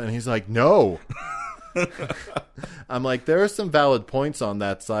stuff. And he's like, no. I'm like, there are some valid points on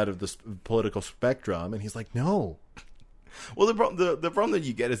that side of the political spectrum. And he's like, no. Well, the problem that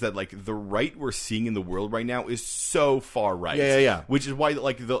you get is that like the right we're seeing in the world right now is so far right. Yeah. Which is why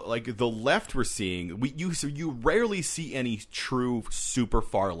the left we're seeing, you rarely see any true super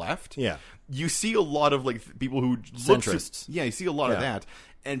far left. Yeah. You see a lot of like people who Centrists. Yeah, you see a lot of that,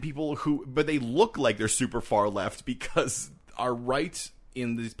 and people but they look like they're super far left because our right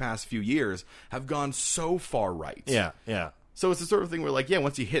in these past few years have gone so far right. Yeah. So it's the sort of thing where, like,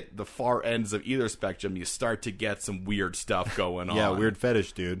 once you hit the far ends of either spectrum, you start to get some weird stuff going on. Yeah, weird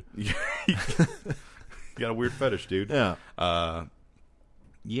fetish, dude. You got a weird fetish, dude. Yeah.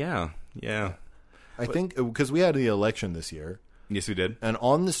 Yeah. I think because we had the election this year. Yes, we did. And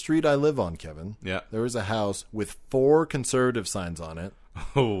on the street I live on, Kevin, there was a house with 4 conservative signs on it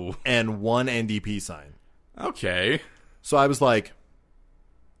Oh. and 1 NDP sign. Okay. So I was like,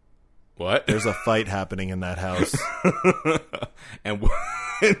 What? there's a fight happening in that house.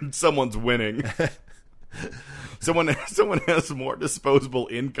 and someone's winning. Someone has more disposable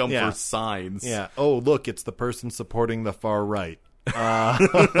income for signs. Yeah. Oh, look, it's the person supporting the far right.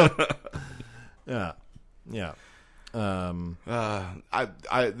 Yeah. I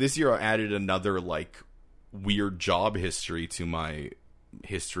this year I added another like weird job history to my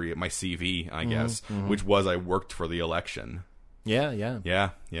CV, I guess, which was I worked for the election. Yeah. Yeah,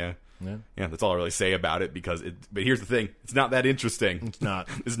 that's all I really say about it but here's the thing, it's not that interesting. It's not.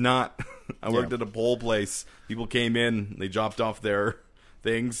 It's not. I worked at a poll place. People came in, they dropped off their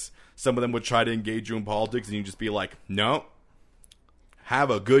things. Some of them would try to engage you in politics and you'd just be like, no.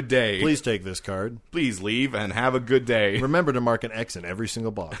 Have a good day. Please take this card. Please leave and have a good day. Remember to mark an X in every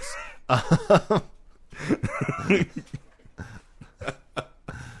single box.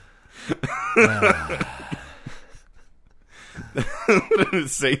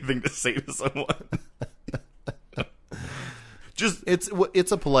 Same thing to say to someone. Just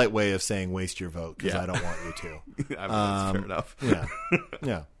it's a polite way of saying waste your vote because I don't want you to. I mean, that's fair enough.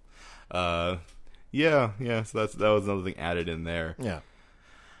 Yeah. So that was another thing added in there. Yeah.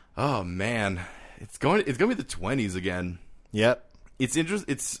 Oh man, it's going to be the 20s again. Yep. It's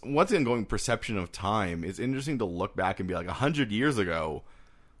interesting. It's once again going perception of time. It's interesting to look back and be like 100 years ago,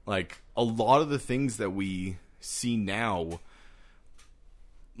 like a lot of the things that we see now,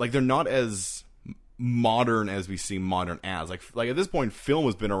 like they're not as modern as we see modern as. Like at this point, film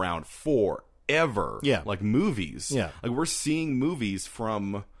has been around forever. Yeah. Like movies. Yeah. Like we're seeing movies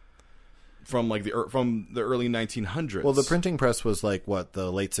from the early 1900s. Well, the printing press was like what,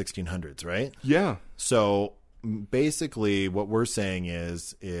 the late 1600s, right? Yeah. So basically what we're saying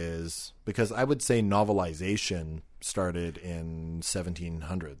is because I would say novelization started in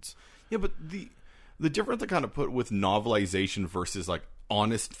 1700s. Yeah, but the difference I kind of put with novelization versus like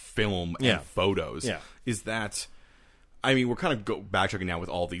honest film and photos is that, I mean, we're kind of backtracking now with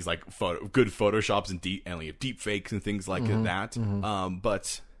all these like good photoshops and deep fakes and things like that.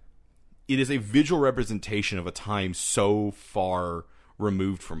 But it is a visual representation of a time so far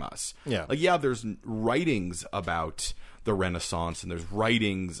removed from us. Yeah. Like, yeah, there's writings about the Renaissance and there's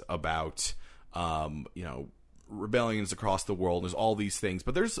writings about, rebellions across the world. There's all these things,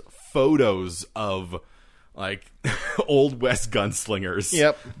 but there's photos of like old West gunslingers.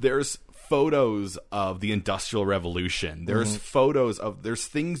 Yep. There's photos of the Industrial Revolution. There's there's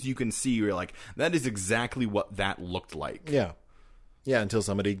things you can see where you're like, that is exactly what that looked like. Yeah. Yeah, until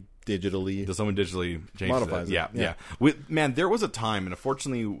somebody digitally changes modifies it. it. Yeah. Man, there was a time, and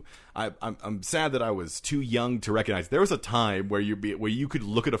unfortunately, I'm sad that I was too young to recognize. There was a time where you could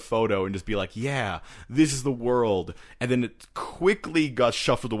look at a photo and just be like, "Yeah, this is the world," and then it quickly got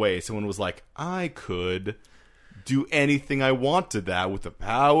shuffled away. Someone was like, "I could do anything I want to that with the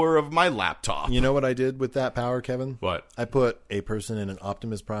power of my laptop." You know what I did with that power, Kevin? What? I put a person in an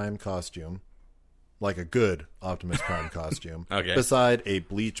Optimus Prime costume, like a good Optimus Prime costume, okay, beside a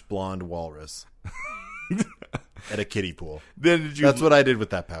bleach blonde walrus at a kiddie pool. That's what I did with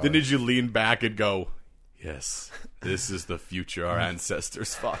that power. Then did you lean back and go, "Yes, this is the future our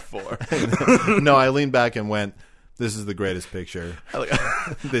ancestors fought for"? No, I leaned back and went, This is the greatest picture. Like,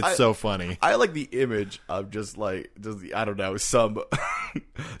 It's so funny. I like the image of just I don't know, some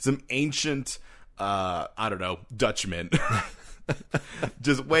ancient I don't know, Dutchman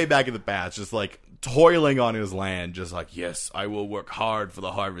just way back in the past, just like toiling on his land, just like, yes, I will work hard for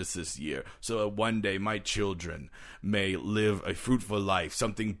the harvest this year, so that one day my children may live a fruitful life,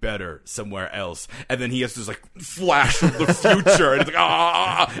 something better somewhere else. And then he has this like flash of the future, and it's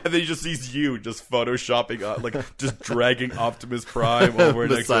like, and then he just sees you just photoshopping, like just dragging Optimus Prime over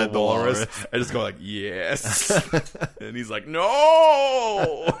next to the walrus, and just go like, yes. And he's like,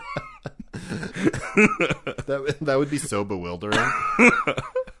 no. That would be so bewildering.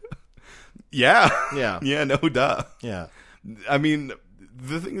 Yeah, no duh. Yeah. I mean,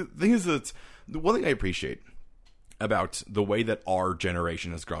 the thing is that the one thing I appreciate about the way that our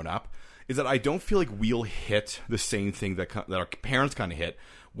generation has grown up is that I don't feel like we'll hit the same thing that our parents kind of hit,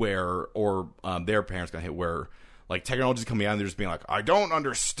 where their parents kind of hit, where like technology's coming out and they're just being like, I don't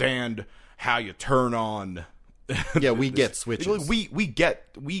understand how you turn on. Yeah, we get switches. We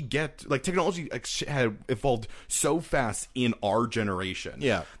get like technology had evolved so fast in our generation.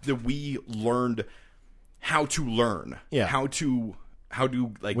 Yeah, that we learned how to learn. Yeah, how to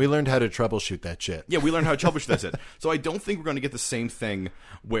like we learned how to troubleshoot that shit. Yeah, we learned how to troubleshoot that shit. So I don't think we're going to get the same thing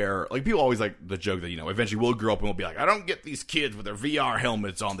where like people always like the joke that eventually we'll grow up and we'll be like, I don't get these kids with their VR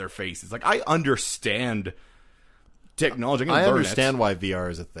helmets on their faces. Like I understand technology. I understand why VR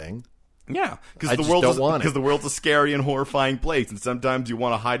is a thing. Yeah, because the world's a scary and horrifying place, and sometimes you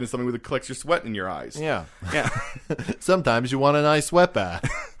want to hide in something that collects your sweat in your eyes. Yeah. Sometimes you want a nice sweat bath.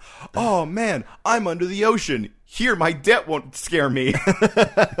 Oh man, I'm under the ocean. Here, my debt won't scare me.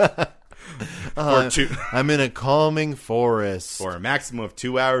 I'm in a calming forest. For a maximum of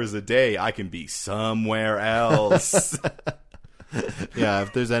 2 hours a day, I can be somewhere else. Yeah,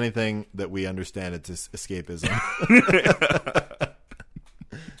 if there's anything that we understand, it's escapism.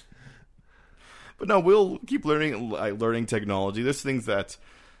 But no, we'll keep learning technology. There's things that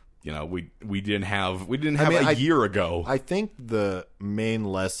we didn't have a year ago. I think the main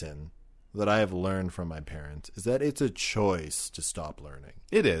lesson that I have learned from my parents is that it's a choice to stop learning.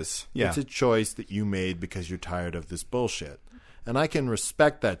 It is. Yeah. It's a choice that you made because you're tired of this bullshit. And I can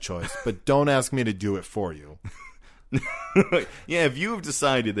respect that choice, but don't ask me to do it for you. Yeah, if you have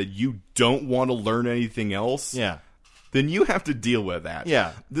decided that you don't want to learn anything else, then you have to deal with that.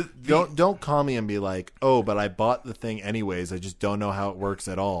 Yeah. Don't call me and be like, oh, but I bought the thing anyways. I just don't know how it works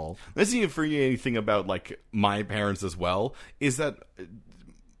at all. That's even for anything about like my parents as well, is that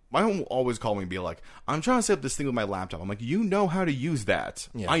my mom will always call me and be like, I'm trying to set up this thing with my laptop. I'm like, you know how to use that.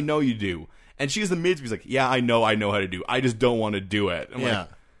 Yeah. I know you do. And she's admitted to me, like, yeah, I know how to do. I just don't want to do it. I'm like,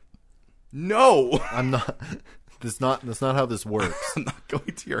 no. I'm not. That's not how this works. I'm not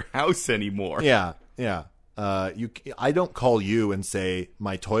going to your house anymore. Yeah. Yeah. I don't call you and say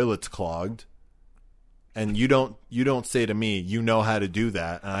my toilet's clogged, and you don't say to me, you know how to do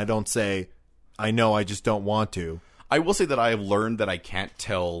that, and I don't say, I know, I just don't want to. I will say that I have learned that I can't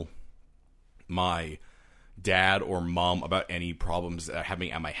tell my dad or mom about any problems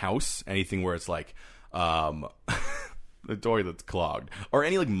happening at my house, anything where it's like the toilet's clogged or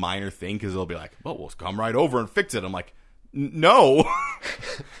any like minor thing, because they'll be like, well, we'll come right over and fix it. I'm like, no.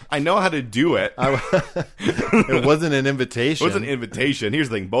 I know how to do it. It wasn't an invitation. It was an invitation. Here's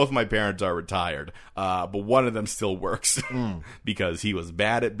the thing. Both my parents are retired, but one of them still works because he was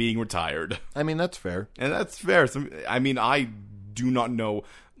bad at being retired. I mean, that's fair. And that's fair. I mean, I do not know.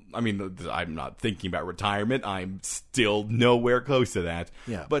 I mean, I'm not thinking about retirement. I'm still nowhere close to that.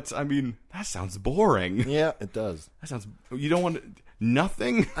 Yeah. But, I mean, that sounds boring. Yeah, it does. That sounds... You don't want to...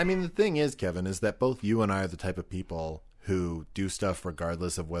 Nothing? I mean, the thing is, Kevin, is that both you and I are the type of people who do stuff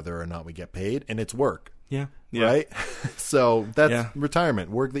regardless of whether or not we get paid, and it's work. Yeah. Right? So that's retirement,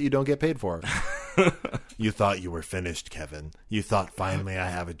 work that you don't get paid for. You thought you were finished, Kevin. You thought finally I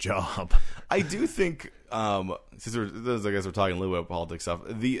have a job. I do think, since I guess we're talking a little bit about politics stuff,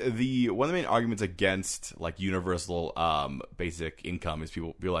 the one of the main arguments against like universal basic income is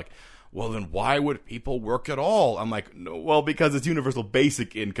people be like, well, then why would people work at all? I'm like, no, well, because it's universal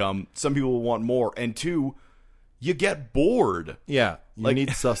basic income. Some people will want more. And two, you get bored. Yeah, you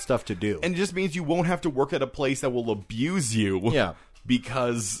need stuff to do. And it just means you won't have to work at a place that will abuse you. Yeah.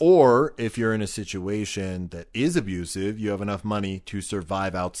 Because... Or if you're in a situation that is abusive, you have enough money to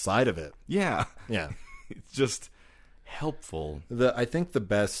survive outside of it. Yeah. Yeah. It's just helpful. I think the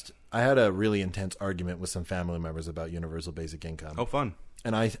best... I had a really intense argument with some family members about universal basic income. Oh, fun.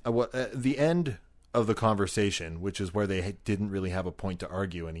 And the end of the conversation, which is where they didn't really have a point to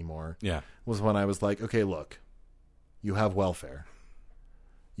argue anymore, was when I was like, okay, look, you have welfare.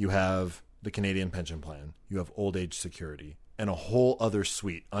 You have the Canadian pension plan, you have old age security, and a whole other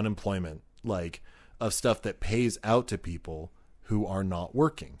suite, unemployment, like, of stuff that pays out to people who are not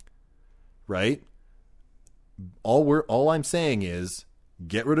working, right? All I'm saying is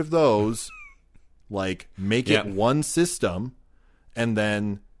get rid of those, like, make it one system, and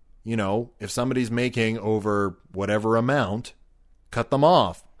then, you know, if somebody's making over whatever amount, cut them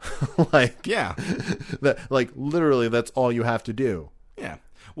off. Like, like, literally, that's all you have to do. Yeah.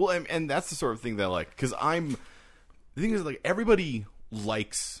 Well, and that's the sort of thing that, like, because the thing is, like, everybody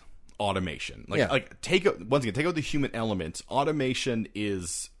likes automation. Like, take out the human element. Automation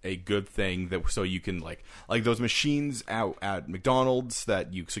is a good thing so you can, like those machines out at McDonald's so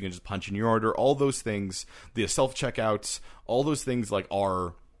you can just punch in your order. All those things, the self-checkouts, all those things, like,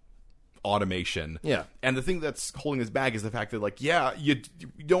 are automation. Yeah. And the thing that's holding us back is the fact that, like, you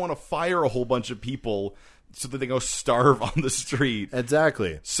don't want to fire a whole bunch of people so that they go starve on the street.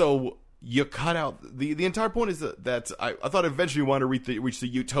 Exactly. So you cut out the entire point is that I thought eventually we want to reach the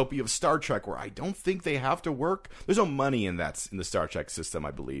utopia of Star Trek, where I don't think they have to work. There's no money in the Star Trek system,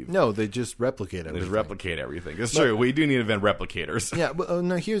 I believe. No, they just replicate everything. They just replicate everything. It's true. We do need to invent replicators. Yeah, but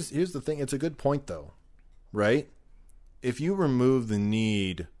no. Here's the thing. It's a good point, though, right? If you remove the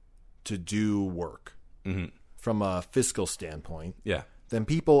need to do work from a fiscal standpoint, then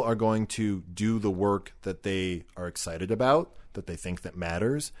people are going to do the work that they are excited about, that they think that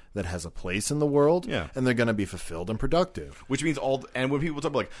matters, that has a place in the world, and they're going to be fulfilled and productive. Which means and when people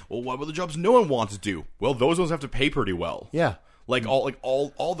talk like, well, what were the jobs no one wants to do? Well, those ones have to pay pretty well. Yeah.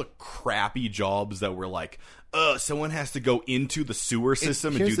 All the crappy jobs that were like, someone has to go into the sewer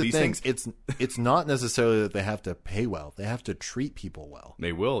system and do these things. It's not necessarily that they have to pay well. They have to treat people well.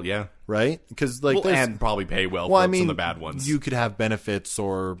 They will, yeah. Right? Because and probably pay well for some of the bad ones. You could have benefits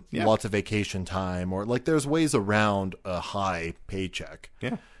or lots of vacation time, or like there's ways around a high paycheck.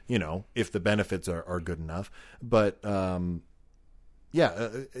 Yeah. You know, if the benefits are good enough. But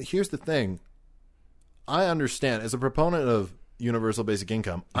here's the thing. I understand, as a proponent of universal basic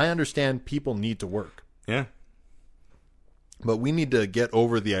income, I understand people need to work. Yeah. But we need to get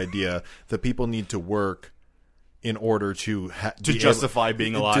over the idea that people need to work in order to justify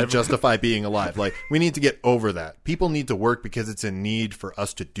being alive. To justify being alive. Like, we need to get over that. People need to work because it's a need for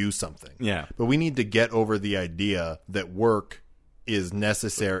us to do something. Yeah. But we need to get over the idea that work is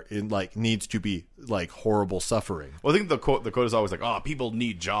necessary, like, needs to be like horrible suffering. Well, I think the quote is always like, "Oh, people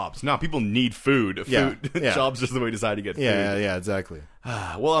need jobs." No, people need food. Jobs is the way to decide to get food. Yeah, exactly.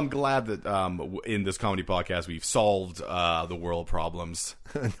 Well, I'm glad that in this comedy podcast we've solved the world problems.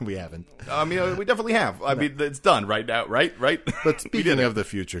 We haven't. I mean, we definitely have. I mean, it's done right now, right? But speaking of the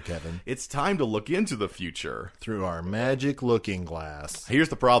future, Kevin, it's time to look into the future through our magic looking glass. Here's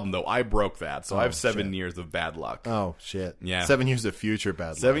the problem, though. I broke that, so I have 7 years of bad luck. Oh shit! Yeah, 7 years of future bad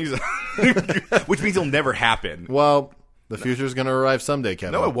luck. 7 years, which means it'll never happen. Well, the future's going to arrive someday,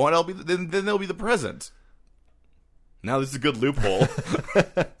 Kevin. No, it won't. Then there'll be the present. Now this is a good loophole.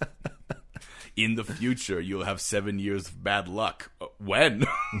 In the future, you'll have 7 years of bad luck. When?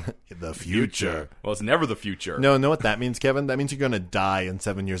 The future. Well, it's never the future. No, know what that means, Kevin? That means you're going to die in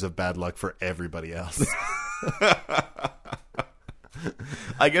 7 years of bad luck for everybody else.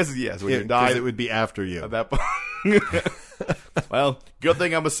 I guess, yes. When you die, it would be after you. At that point. Well, good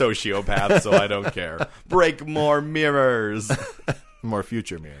thing I'm a sociopath, so I don't care. Break more mirrors. More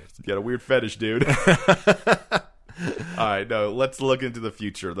future mirrors. You got a weird fetish, dude. All right, no, let's look into the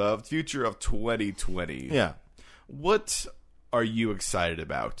future. The future of 2020. Yeah. What are you excited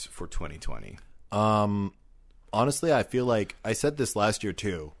about for 2020? Honestly, I feel like I said this last year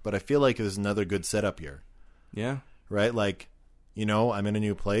too, but I feel like it was another good setup year. Yeah. Right? Like, you know, I'm in a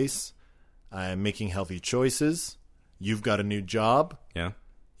new place. I'm making healthy choices. You've got a new job. Yeah.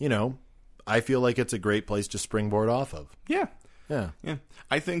 You know, I feel like it's a great place to springboard off of. Yeah. Yeah. Yeah.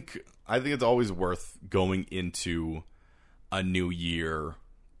 I think it's always worth going into a new year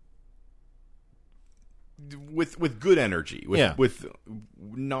with good energy, with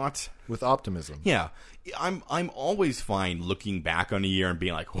optimism. Yeah. I'm always fine looking back on a year and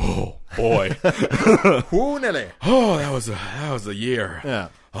being like, "Oh, boy. Oh, that was a year." Yeah.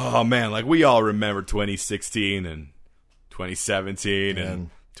 Oh man, like we all remember 2016 and 2017 and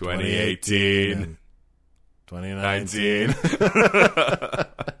 2018 and 2019.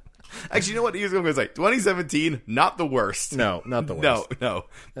 Actually, you know what? He was going to say 2017, not the worst. No, not the worst. No.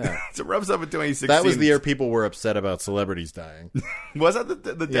 So rubs up in 2016. That was the year people were upset about celebrities dying. Was that the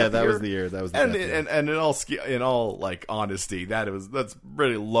death Yeah, that year? was the year. That was the death year. And in all like honesty, that's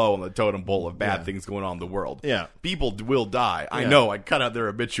really low on the totem pole of bad things going on in the world. Yeah. People will die. I know. I cut out their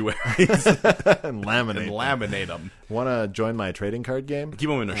obituaries And laminate them. Want to join my trading card game? Keep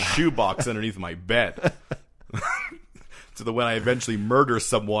them in a shoebox underneath my bed. So that when I eventually murder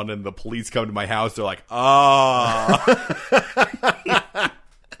someone and the police come to my house, they're like,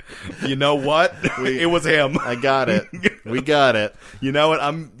 you know what? It was him. I got it. We got it. You know what?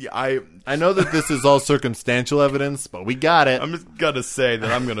 I know that this is all circumstantial evidence, but we got it. I'm just gonna say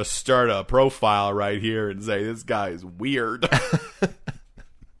that I'm gonna start a profile right here and say this guy is weird.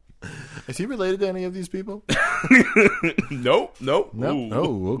 Is he related to any of these people? Nope. No.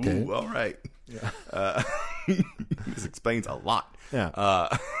 Oh, okay. Ooh, all right. Yeah. This explains a lot. Yeah.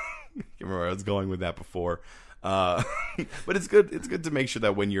 I can't remember where I was going with that before. But it's good. It's good to make sure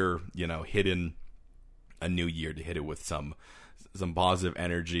that when you're, hitting a new year, to hit it with some positive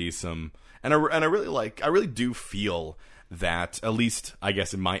energy, and I really do feel that, at least I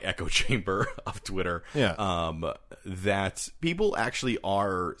guess in my echo chamber of Twitter, that people actually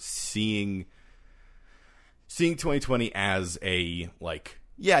are seeing 2020 as a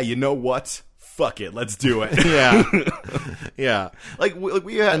you know what? Fuck it, let's do it. Yeah. Like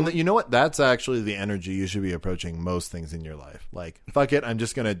we had, and you know what? That's actually the energy you should be approaching most things in your life. Like, fuck it, I'm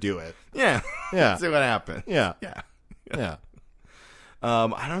just gonna do it. Yeah. See what happens. Yeah. I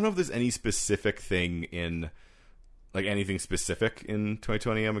don't know if there's any specific thing anything specific in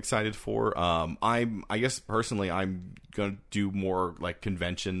 2020 I'm excited for. I guess personally I'm gonna do more like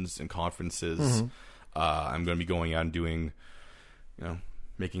conventions and conferences. Mm-hmm. I'm gonna be going out and doing,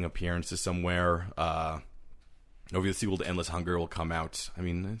 making appearances somewhere. Over the sequel to Endless Hunger will come out. I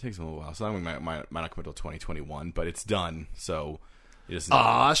mean, it takes a little while, so that one might not come until 2021, but it's done. So it is.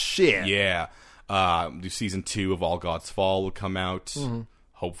 Aw, shit. Yeah. Do season 2 of All Gods Fall will come out. Mm-hmm.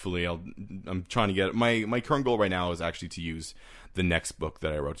 Hopefully, I'm trying to get my current goal right now is actually to use the next book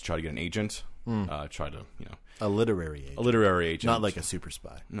that I wrote to try to get an agent. Try to a literary agent, not like a super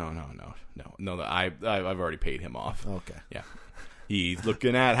spy. No. I've already paid him off. Okay. Yeah. He's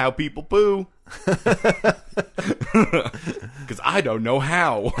looking at how people poo. Because I don't know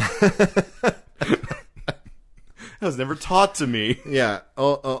how. That was never taught to me. Yeah.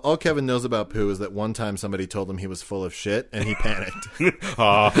 All Kevin knows about poo is that one time somebody told him he was full of shit and he panicked.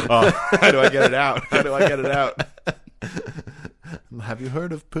 How do I get it out? Have you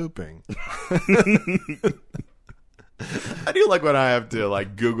heard of pooping? I do like when I have to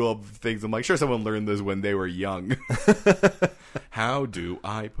Google things. I'm like, sure, someone learned this when they were young. How do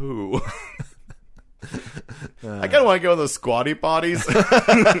I poo? I kind of want to go to those squatty potties.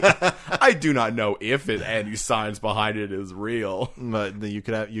 I do not know if any science behind it is real. But you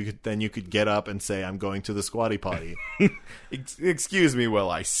could get up and say, "I'm going to the squatty potty." Excuse me while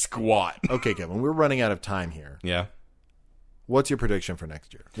I squat. Okay, Kevin, we're running out of time here. Yeah. What's your prediction for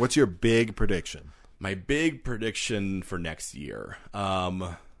next year? What's your big prediction? My big prediction for next year.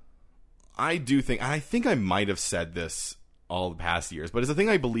 I think I might have said this all the past years, but it's a thing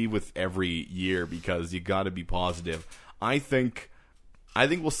I believe with every year because you got to be positive. I think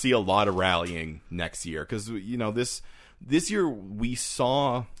we'll see a lot of rallying next year because this year we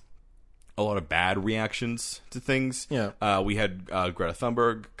saw a lot of bad reactions to things. Yeah. We had Greta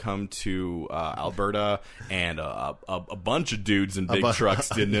Thunberg come to Alberta, and a bunch of dudes in big trucks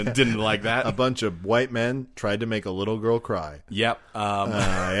didn't like that. A bunch of white men tried to make a little girl cry. Yep.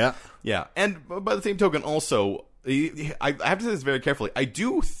 Yeah. And by the same token, also, I have to say this very carefully. I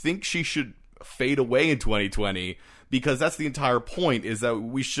do think she should fade away in 2020 because that's the entire point, is that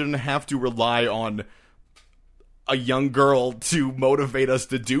we shouldn't have to rely on a young girl to motivate us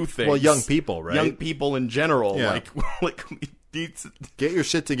to do things. Well, young people, right? Young people in general. Yeah. Get your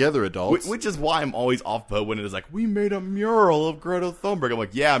shit together, adults. Which is why I'm always off put when it is like, we made a mural of Greta Thunberg. I'm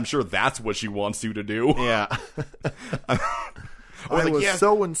like, yeah, I'm sure that's what she wants you to do. Yeah. I was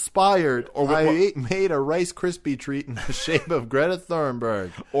so inspired. I made a Rice Krispie treat in the shape of Greta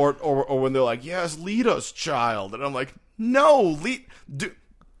Thunberg. Or when they're like, yes, lead us, child. And I'm like, no,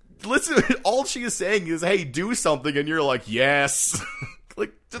 listen, all she is saying is, hey, do something. And you're like, yes.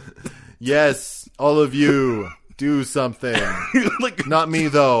 Yes, all of you, do something. Not me,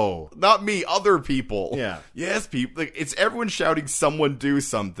 though. Not me, other people. Yeah. Yes, people. It's everyone shouting, someone do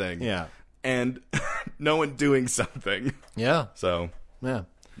something. Yeah. And no one doing something. Yeah. So. Yeah.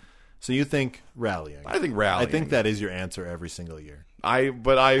 So you think rallying. I think rallying. I think that is your answer every single year. But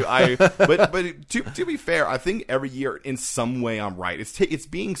to be fair, I think every year in some way I'm right. It's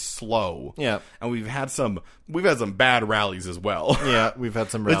being slow. Yeah. And we've had some bad rallies as well. Yeah, we've had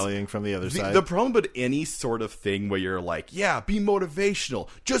some rallying from the other side. The problem with any sort of thing where you're like, yeah, be motivational,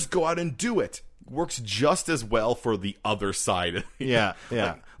 just go out and do it, works just as well for the other side. Yeah, yeah.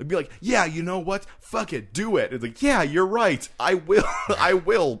 Like, it'd be like, yeah, you know what? Fuck it, do it. It's like, yeah, you're right. I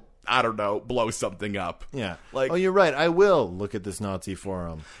will, I don't know, blow something up. Yeah. Like, oh, you're right. I will look at this Nazi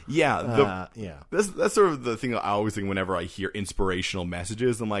forum. Yeah. Yeah. That's sort of the thing that I always think whenever I hear inspirational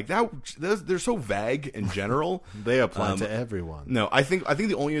messages. I'm like, they're so vague in general. They apply to everyone. No, I think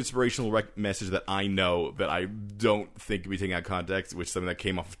the only inspirational message that I know that I don't think can be taken out of context, which is something that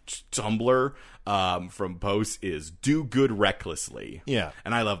came off Tumblr from posts, is do good recklessly. Yeah.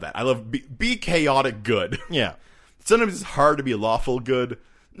 And I love that. I love be chaotic good. Yeah. Sometimes it's hard to be lawful good.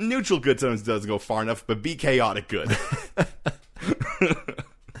 Neutral good sometimes doesn't go far enough, but be chaotic good.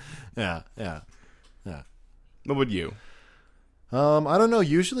 Yeah. What would you? I don't know.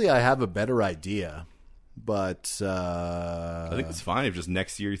 Usually I have a better idea, but I think it's fine if just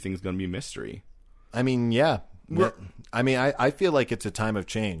next year you think it's going to be a mystery. I mean, yeah. I feel like it's a time of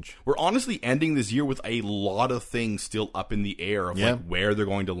change. We're honestly ending this year with a lot of things still up in the air of like where they're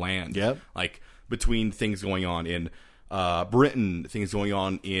going to land. Yeah. Like between things going on in Britain, things going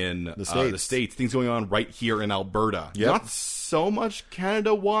on in the States, things going on right here in Alberta. Yep. Not so much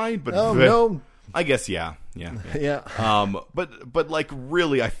Canada-wide, but no. I guess yeah. But like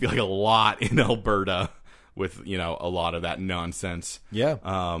really, I feel like a lot in Alberta with a lot of that nonsense.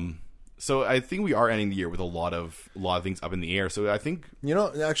 Yeah. So I think we are ending the year with a lot of things up in the air. So I think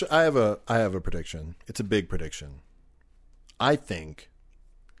actually, I have a prediction. It's a big prediction. I think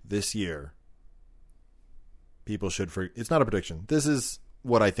this year people should it's not a prediction. This is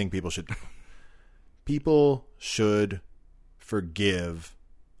what I think people should do. People should forgive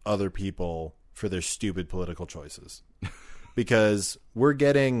other people for their stupid political choices. Because we're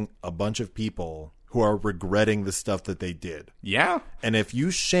getting a bunch of people who are regretting the stuff that they did. Yeah. And if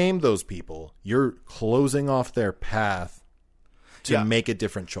you shame those people, you're closing off their path to make a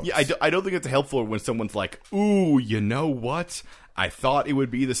different choice. Yeah, I don't think it's helpful when someone's like, ooh, you know what? I thought it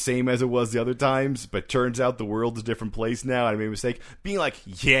would be the same as it was the other times, but turns out the world's a different place now. I made a mistake. Being like,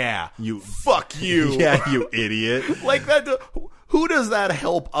 yeah, fuck you. Yeah, you idiot. Like that. Who does that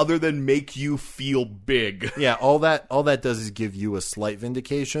help other than make you feel big? Yeah, all that does is give you a slight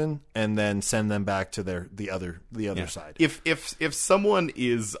vindication and then send them back to the other side. If someone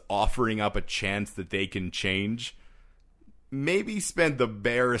is offering up a chance that they can change, maybe spend the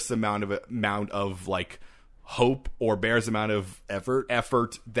barest amount of like hope or barest amount of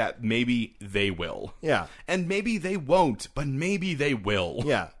effort that maybe they will. Yeah. And maybe they won't, but maybe they will.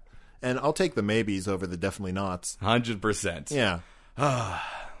 Yeah. And I'll take the maybes over the definitely nots. 100%. Yeah.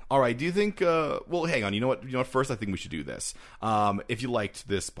 All right. Do you think? Well, hang on. You know what? First, I think we should do this. If you liked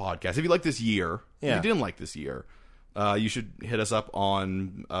this podcast, if you liked this year, if you didn't like this year, you should hit us up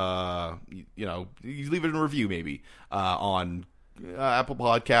on. You leave it in a review maybe on Apple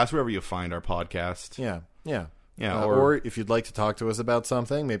Podcasts, wherever you find our podcast. Yeah. Or if you'd like to talk to us about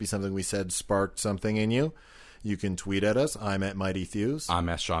something, maybe something we said sparked something in you. You can tweet at us. I'm at Mighty Thews. I'm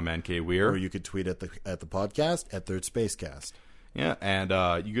at Shaman K. Weir. Or you could tweet at the podcast at Third Spacecast. Yeah, and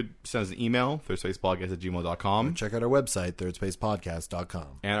you could send us an email, thirdspacepodcast@gmail.com. Check out our website,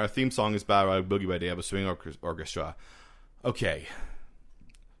 thirdspacepodcast.com. And our theme song is Bad Ride Boogie by Day of a Swing Orchestra. Okay,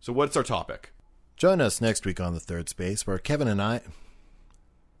 so what's our topic? Join us next week on The Third Space, where Kevin and I...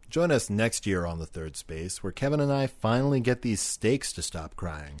 Join us next year on The Third Space, where Kevin and I finally get these stakes to stop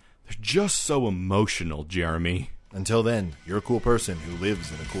crying. They're just so emotional, Jeremy. Until then, you're a cool person who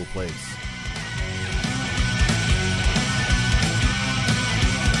lives in a cool place.